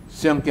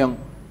聖經，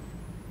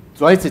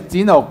主要是只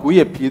有幾個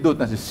譬如，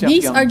但是聖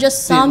These 經 are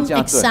just some 真正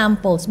多。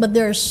 examples, but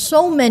there are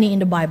so many in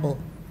the Bible.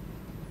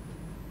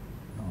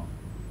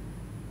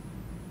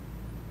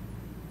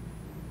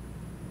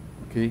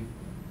 OK，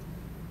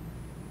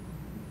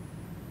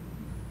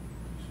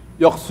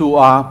 約書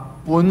亞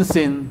本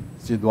身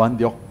是軟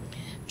弱，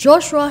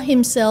 Joshua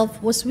himself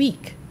was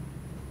weak.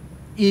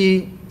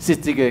 伊是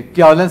一個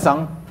叫咱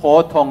像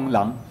普通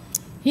人，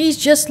 He's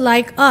just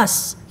like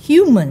us,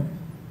 human.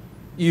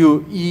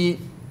 有伊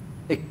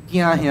會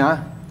驚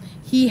嚇，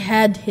 He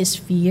had his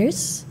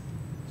fears,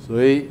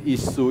 所以伊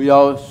需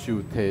要受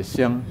提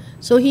醒、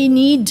 so he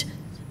needs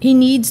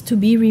to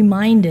be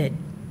reminded.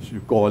 受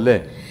鼓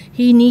勵。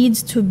 He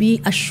needs to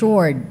be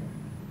assured.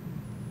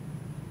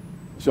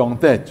 上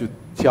帝就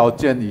挑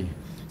戰伊，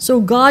 So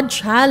God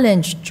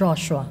challenged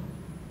Joshua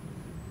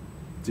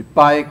一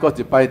擺過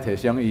一擺提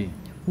醒伊。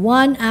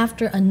 one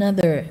after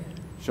another.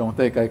 上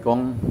帝甲伊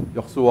講：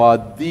約書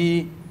亞，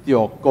你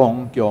要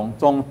刚强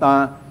壮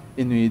大，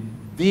因为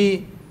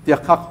你的确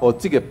和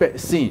这个百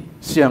姓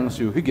享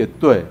受迄个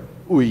对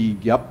伟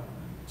业，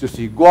就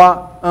是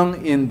我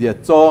因着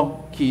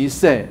做起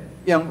誓，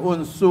应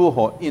允属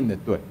乎因的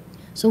对。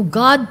So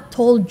God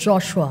told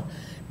Joshua,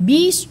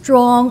 "Be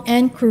strong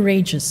and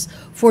courageous,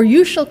 for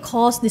you shall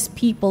cause this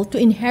people to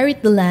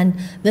inherit the land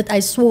that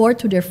I swore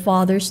to their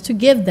fathers to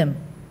give them."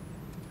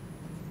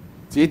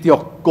 只着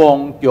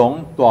刚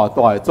强大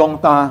大的壮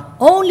大，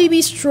 Only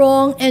be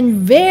strong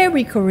and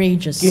very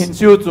courageous. 坚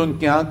守遵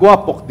行我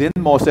仆人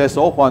摩西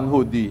所吩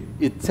咐的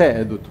一切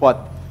的律法，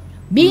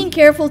 Being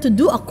careful to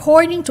do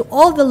according to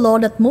all the law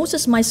that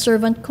Moses my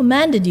servant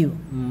commanded you.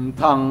 唔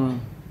通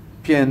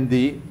偏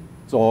离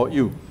左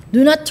右，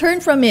 Do not turn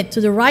from it to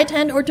the right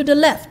hand or to the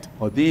left,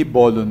 和你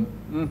无论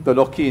倒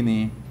落去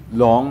呢，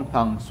拢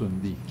通顺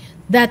利。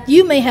 that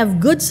you may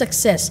have good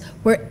success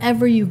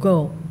wherever you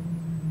go.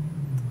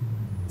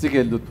 这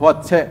个律法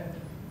册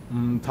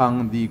唔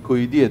通离开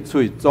你的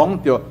嘴，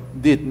总着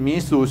日米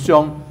思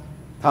想，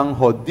通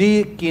和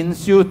你坚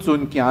守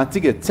遵行这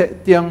个册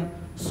顶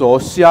所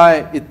写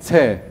的一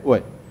切话，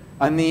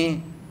安尼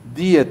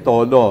你的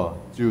道路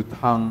就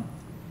通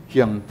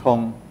行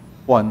通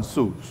万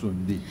事顺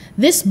利。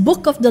 This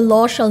book of the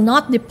law shall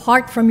not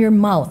depart from your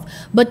mouth,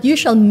 but you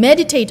shall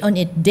meditate on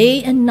it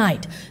day and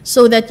night,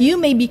 so that you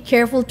may be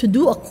careful to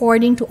do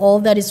according to all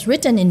that is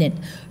written in it.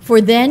 For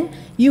then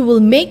you will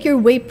make your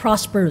way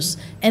prosperous,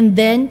 and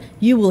then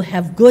you will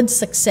have good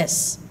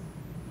success.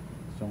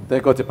 上帝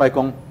嗰一擺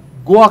講，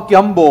我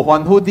兼無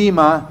吩咐你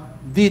嘛，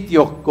你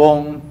着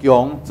剛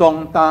強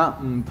壯大，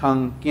唔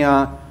通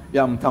驚，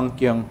也唔通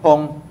驚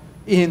慌，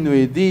因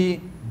為你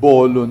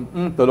無論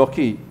倒落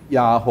去，耶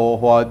和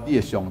華你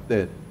的上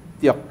帝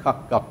的確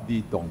甲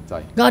你同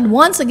在。 God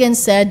once again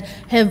said,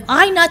 "Have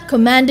I not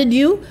commanded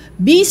you?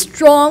 Be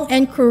strong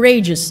and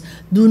courageous.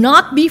 Do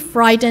not be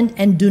frightened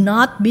and do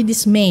not be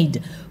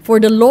dismayed. For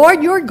the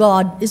Lord your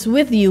God is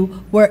with you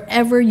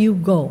wherever you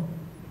go."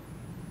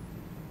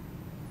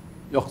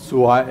 約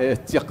書亞嘅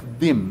責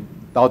任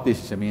到底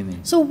是什麼呢？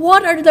 So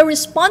what are the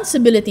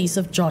responsibilities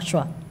of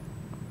Joshua?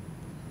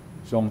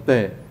 上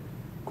帝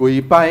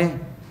幾擺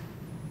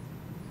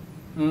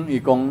伊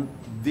講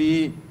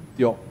你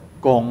着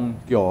剛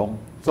強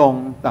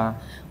壯大。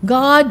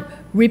 God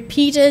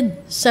repeated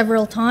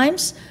several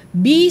times,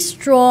 "Be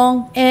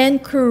strong and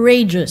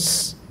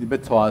courageous. 你要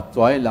帶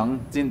跩人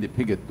進入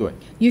迄個隊，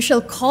 You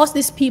shall cause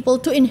these people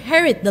to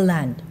inherit the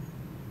land.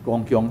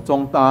 剛強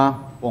壯大，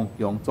剛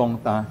強壯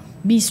大，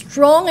 Be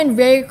strong and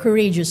very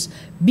courageous.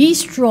 Be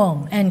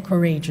strong and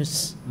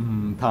courageous.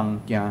 唔通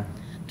驚。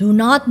 Do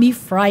not be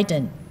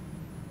frightened."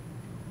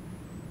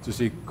 就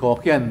是可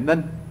見，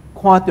咱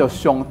看到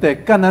上帝，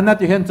敢咱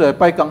就現在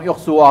拜講約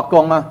書亞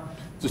講啊，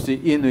就是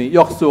因為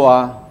約書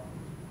亞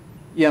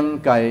應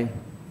該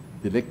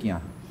伫咧驚。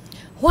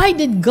 Why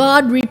did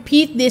God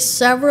repeat this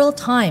several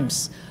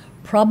times?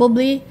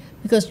 Probably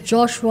because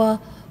Joshua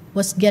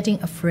was getting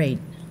afraid.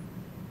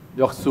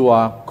 約書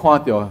亞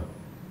看到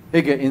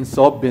迄個因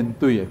所面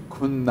對嘅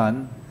困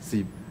難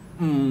是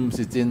唔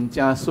是真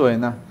正衰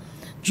呢？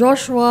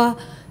 Joshua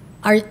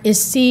is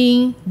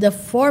seeing the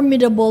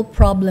formidable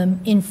problem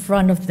in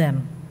front of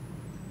them.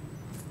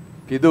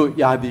 佢都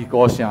亞利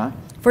哥城，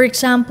 For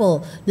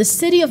example, the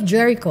city of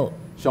Jericho.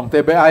 上帝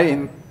要愛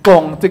因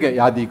攻這個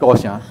亞利哥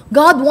城，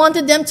 God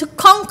wanted them to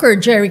conquer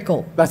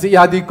Jericho. 但是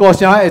亞利哥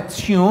城嘅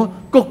牆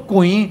佫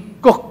懸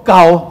佫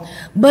高，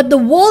 But the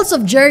walls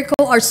of Jericho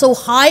are so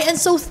high and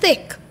so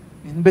thick.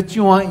 因要怎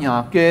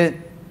樣贏過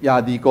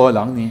亞利哥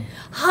人呢？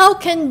 How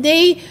can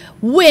they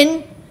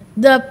win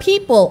the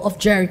people of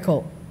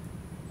Jericho?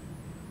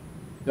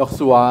 約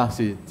書亞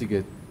是一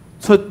個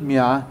出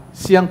名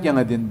聖經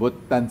嘅人物，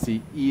但是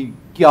伊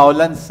教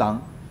咱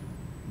上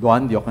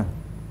軟弱啊！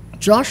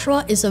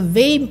 Joshua is a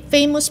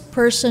famous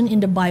person in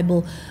the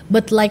Bible,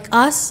 but like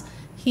us,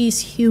 he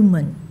is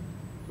human.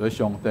 所以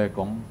上帝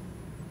講，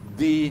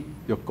你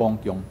要剛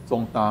強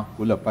壯大，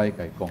幾禮拜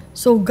佢講。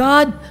 So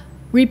God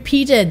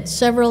repeated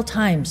several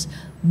times,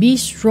 "Be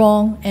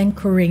strong and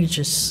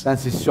courageous." 但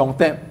是上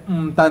帝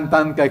唔單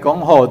單佢講，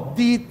吼，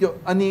你要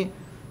安尼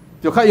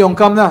就較勇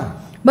敢啦。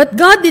 But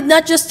God did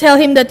not just tell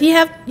him that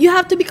you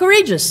have to be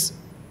courageous.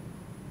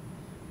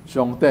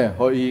 上帝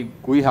可以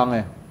幾項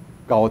嘅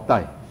交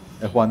代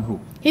嘅吩咐。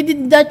 He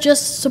did not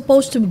just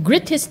supposed to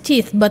grit his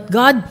teeth, but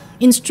God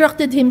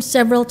instructed him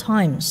several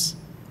times.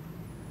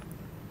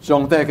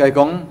 上帝佢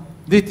講，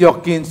你要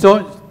堅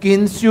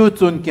守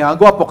遵行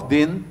我僕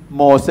人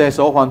摩西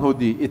所吩咐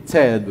的一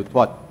切律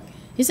法。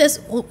 He says,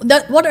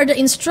 what are the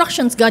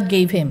instructions God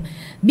gave him?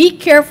 Be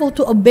careful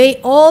to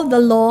obey all the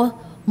law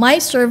my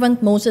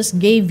servant Moses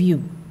gave you.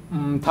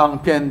 唔通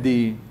偏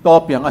離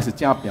左邊還是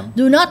正邊，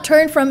 Do not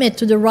turn from it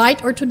to the right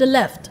or to the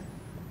left.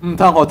 唔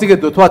通讓這個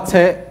律法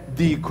冊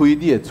離開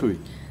你的嘴，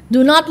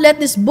 Do not let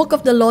this book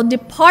of the law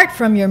depart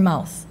from your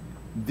mouth.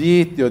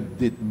 你就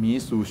日米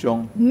思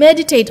想，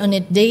 Meditate on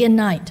it day and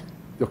night.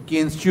 就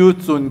堅守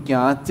遵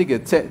行這個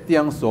冊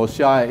頂所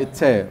寫的一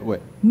切話。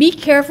 Be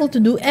careful to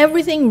do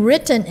everything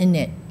written in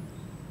it.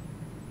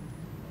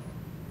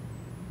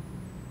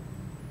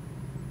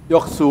 约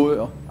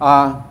書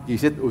亞其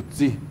實有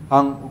一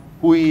項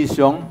非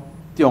常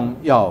重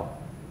要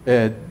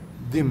嘅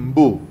任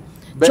務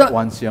要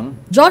完成。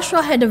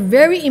Joshua had a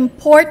very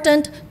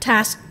important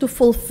task to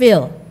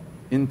fulfill.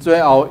 因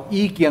最後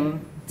已經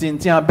真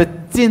正要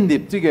進入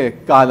這個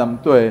迦南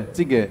地，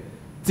這個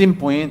進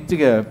盤這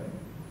個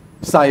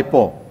西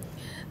部。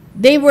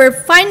They were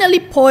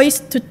finally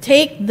poised to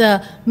take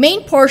the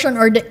main portion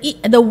or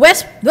the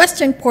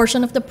western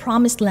portion of the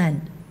promised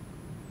land.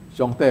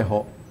 上帝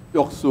和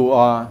約書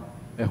亞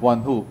嘅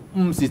吩咐，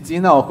唔是只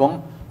有講，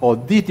哦，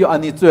你要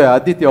安尼做啊，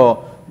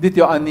你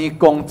要安尼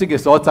講這個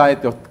所在，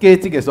就記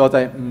這個所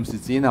在，唔是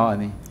只有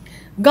安尼。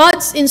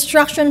God's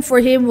instruction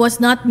for him was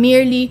not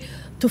merely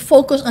to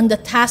focus on the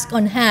task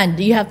on hand.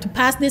 You have to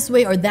pass this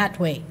way or that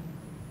way.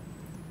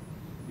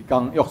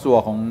 講約書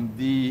亞講，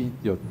你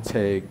要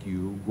祈求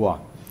我。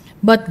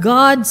But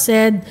God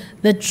said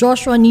that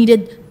Joshua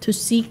needed to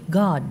seek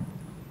God.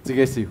 這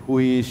個是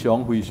非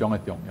常非常嘅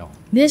重要。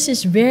This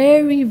is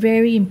very,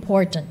 very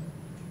important.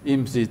 而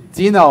唔是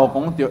只有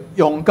講要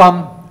勇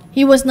敢，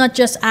 He was not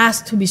just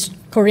asked to be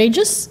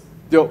courageous,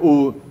 就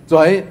有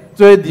做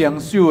領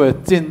袖嘅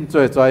真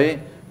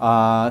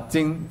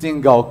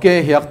夠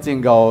計劃，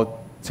真夠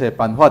找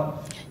辦法。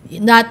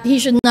that he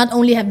should not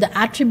only have the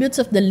attributes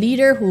of the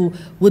leader who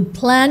would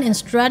plan and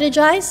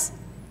strategize,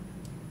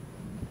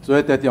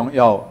 最最重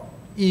要，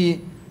伊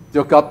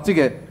就甲這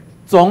個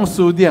總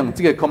司令，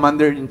這個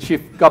Commander in Chief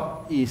甲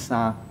伊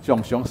三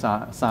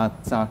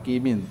機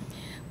面。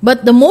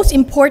but the most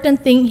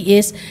important thing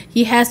is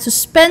he has to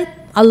spend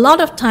a lot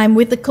of time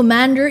with the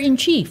commander in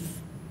chief.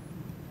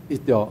 伊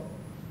就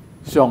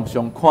常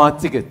看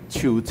這個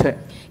手冊，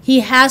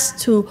 He has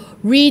to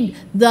read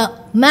the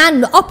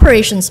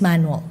operations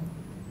manual.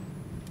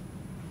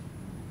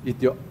 伊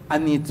就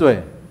安尼做，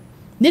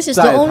 This is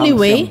the 才會 only 通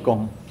way 成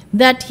功。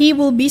 that he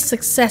will be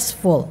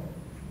successful.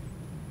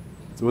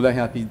 主咱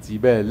兄弟姊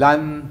妹，咱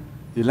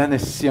伫咱的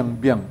生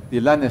命，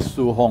伫咱的侍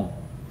奉，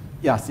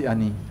也是安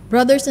尼。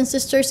 Brothers and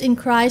sisters in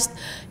Christ,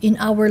 in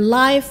our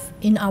life,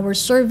 in our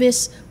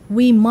service,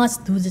 we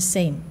must do the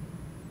same.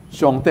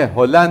 上帝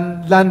互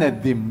咱的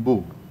任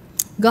務，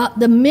 God,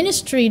 the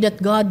ministry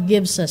that God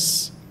gives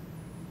us,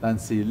 但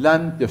是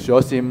咱要小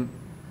心，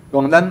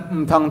講咱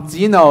唔通只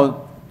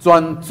有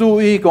專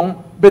注於講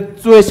要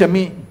做什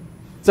麼，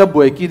則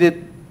袂記得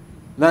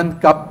咱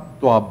甲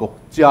大牧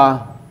者嘅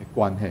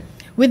關係。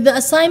 with the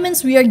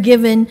assignments we are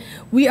given,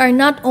 we are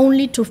not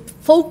only to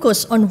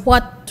focus on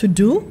what to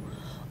do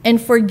and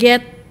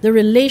forget the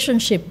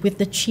relationship with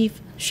the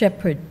chief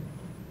shepherd.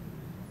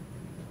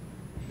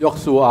 約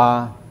書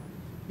亞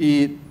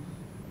伊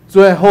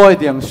最好嘅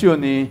領袖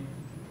呢，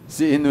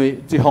是因為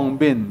這方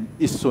面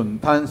伊順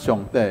聽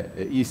上帝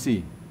嘅意思。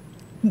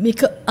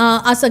 Because,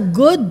 as a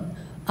good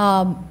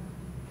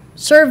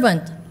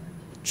servant,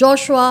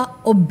 Joshua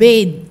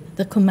obeyed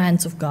the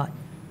commands of God.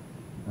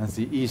 但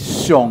是伊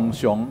常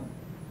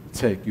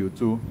祈求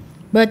主，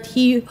 But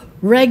he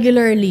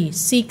regularly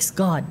seeks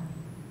God.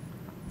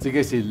 這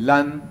個是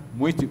咱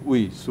每一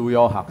位需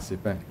要學習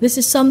嘅。 This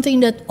is something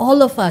that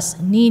all of us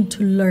need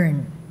to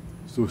learn.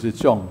 事實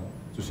上，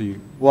就是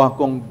我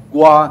講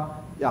我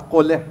也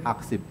個咧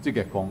學習這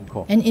個功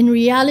課， And in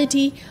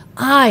reality,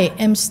 I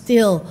am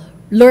still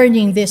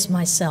learning this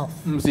myself.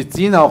 唔是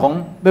只有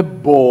講要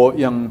無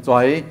用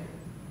在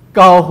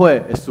教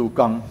會嘅事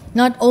工，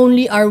 Not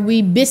only are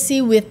we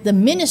busy with the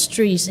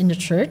ministries in the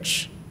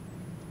church,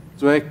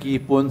 最基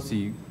本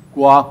是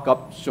我甲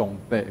上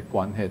帝嘅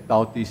關係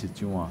到底是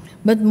怎樣。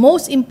 but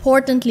most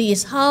importantly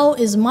is how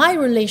is my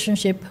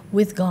relationship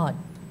with God?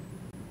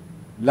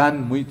 咱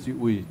每一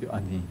位就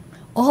安尼，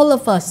 All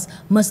of us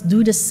must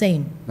do the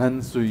same.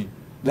 咱隨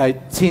來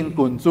親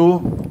近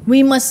主， We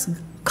must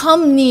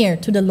come near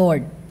to the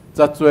Lord,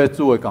 則做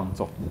主嘅工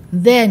作。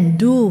 then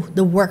do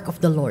the work of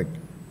the Lord.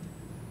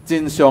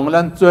 真常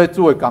咱做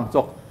主嘅工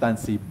作，但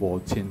是無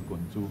親近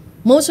主。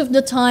 Most of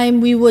the time,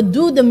 we would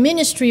do the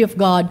ministry of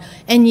God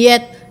and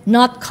yet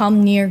not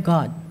come near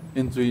God.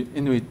 因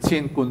為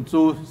親近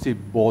主是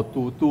無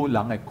拄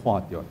人會看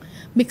到。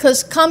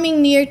 Because coming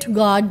near to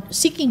God,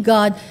 seeking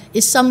God,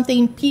 is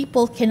something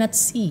people cannot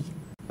see.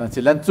 但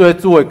是咱做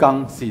主嘅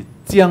工是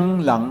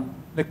將人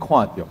咧看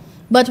到。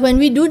 But when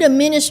we do the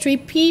ministry,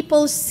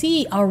 people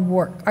see our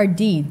work, our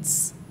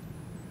deeds.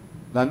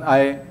 咱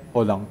愛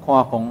互人看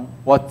講，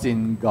我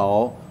真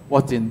夠，我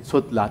真出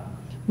力。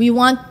 We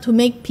want to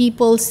make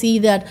people see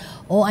that,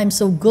 oh, I'm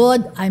so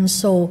good, I'm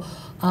so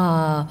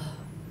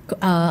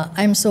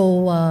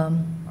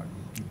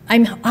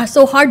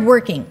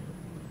hardworking.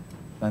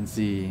 但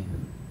是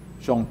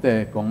上帝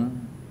講，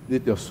你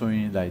就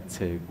先來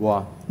找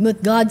我。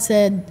 But God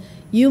said,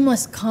 you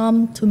must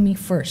come to me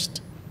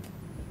first.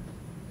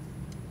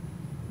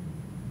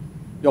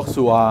 約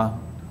書亞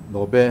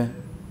落要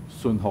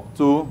順服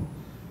主，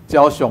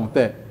照上帝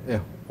嘅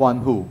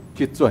吩咐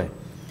去做，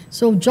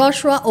 So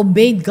Joshua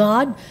obeyed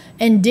God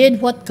and did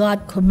what God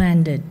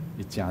commanded.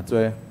 伊成做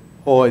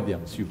好嘅領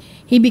袖。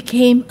 He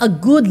became a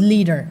good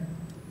leader.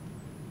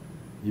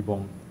 希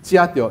望借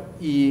着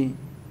伊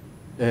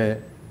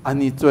安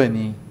尼做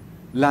呢，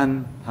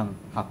咱通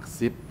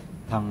學習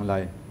通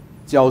来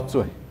照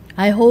做。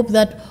 I hope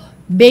that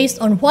based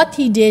on what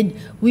he did,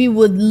 we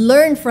would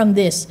learn from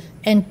this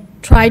and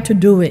try to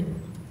do it.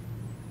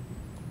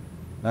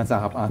 咱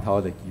三合阿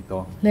头嚟祈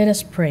禱。 Let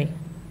us pray.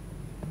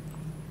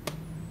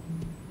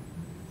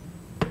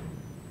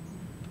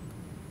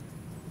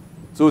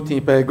 主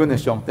天父，阮的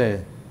上帝，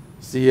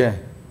是的，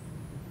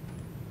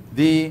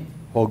你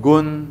互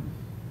阮，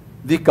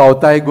你交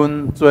代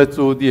阮做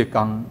主你的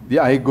工，你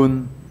爱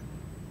阮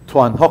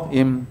传福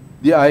音，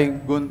你爱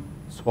阮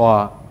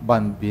带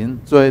万民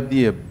做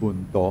你的门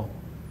徒。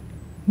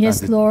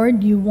 Yes,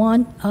 Lord, you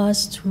want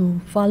us to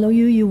follow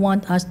you. You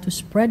want us to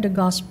spread the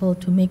gospel,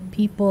 to make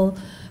people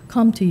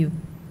come to you.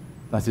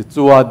 但是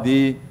主啊，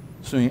你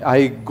虽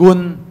爱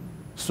阮，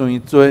虽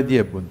做你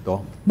的门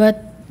徒， But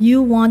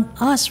you want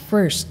us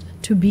first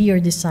to be your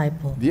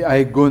disciple. 你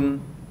爱阮，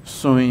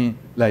虽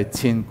来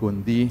亲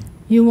近你。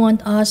 You want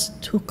us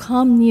to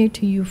come near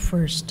to you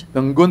first.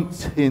 当阮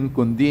亲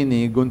近你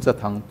呢，阮才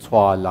通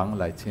带人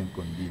来亲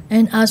近你。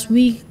 And as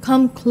we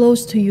come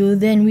close to you,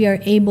 then we are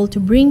able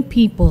to bring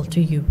people to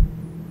you.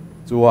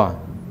 主啊，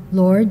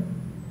 Lord,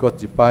 搁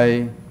一摆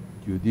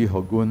求你，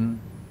互阮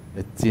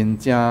会真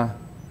正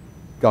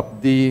甲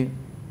你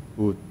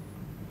有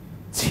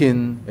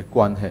亲的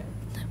关系。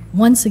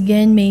 once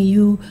again, may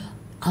you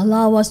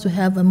allow us to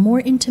have a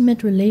more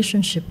intimate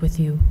relationship with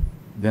you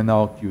然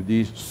後求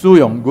你使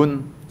用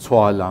阮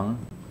帶人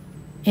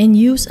and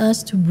use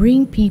us to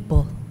bring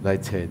people 來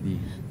找你，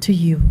 to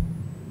you.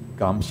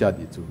 感謝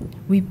你主，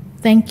 We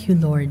thank you,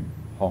 Lord.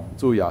 奉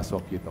主耶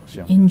穌基督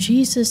上， In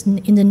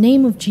the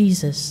name of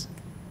Jesus,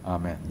 阿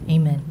門。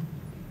 amen.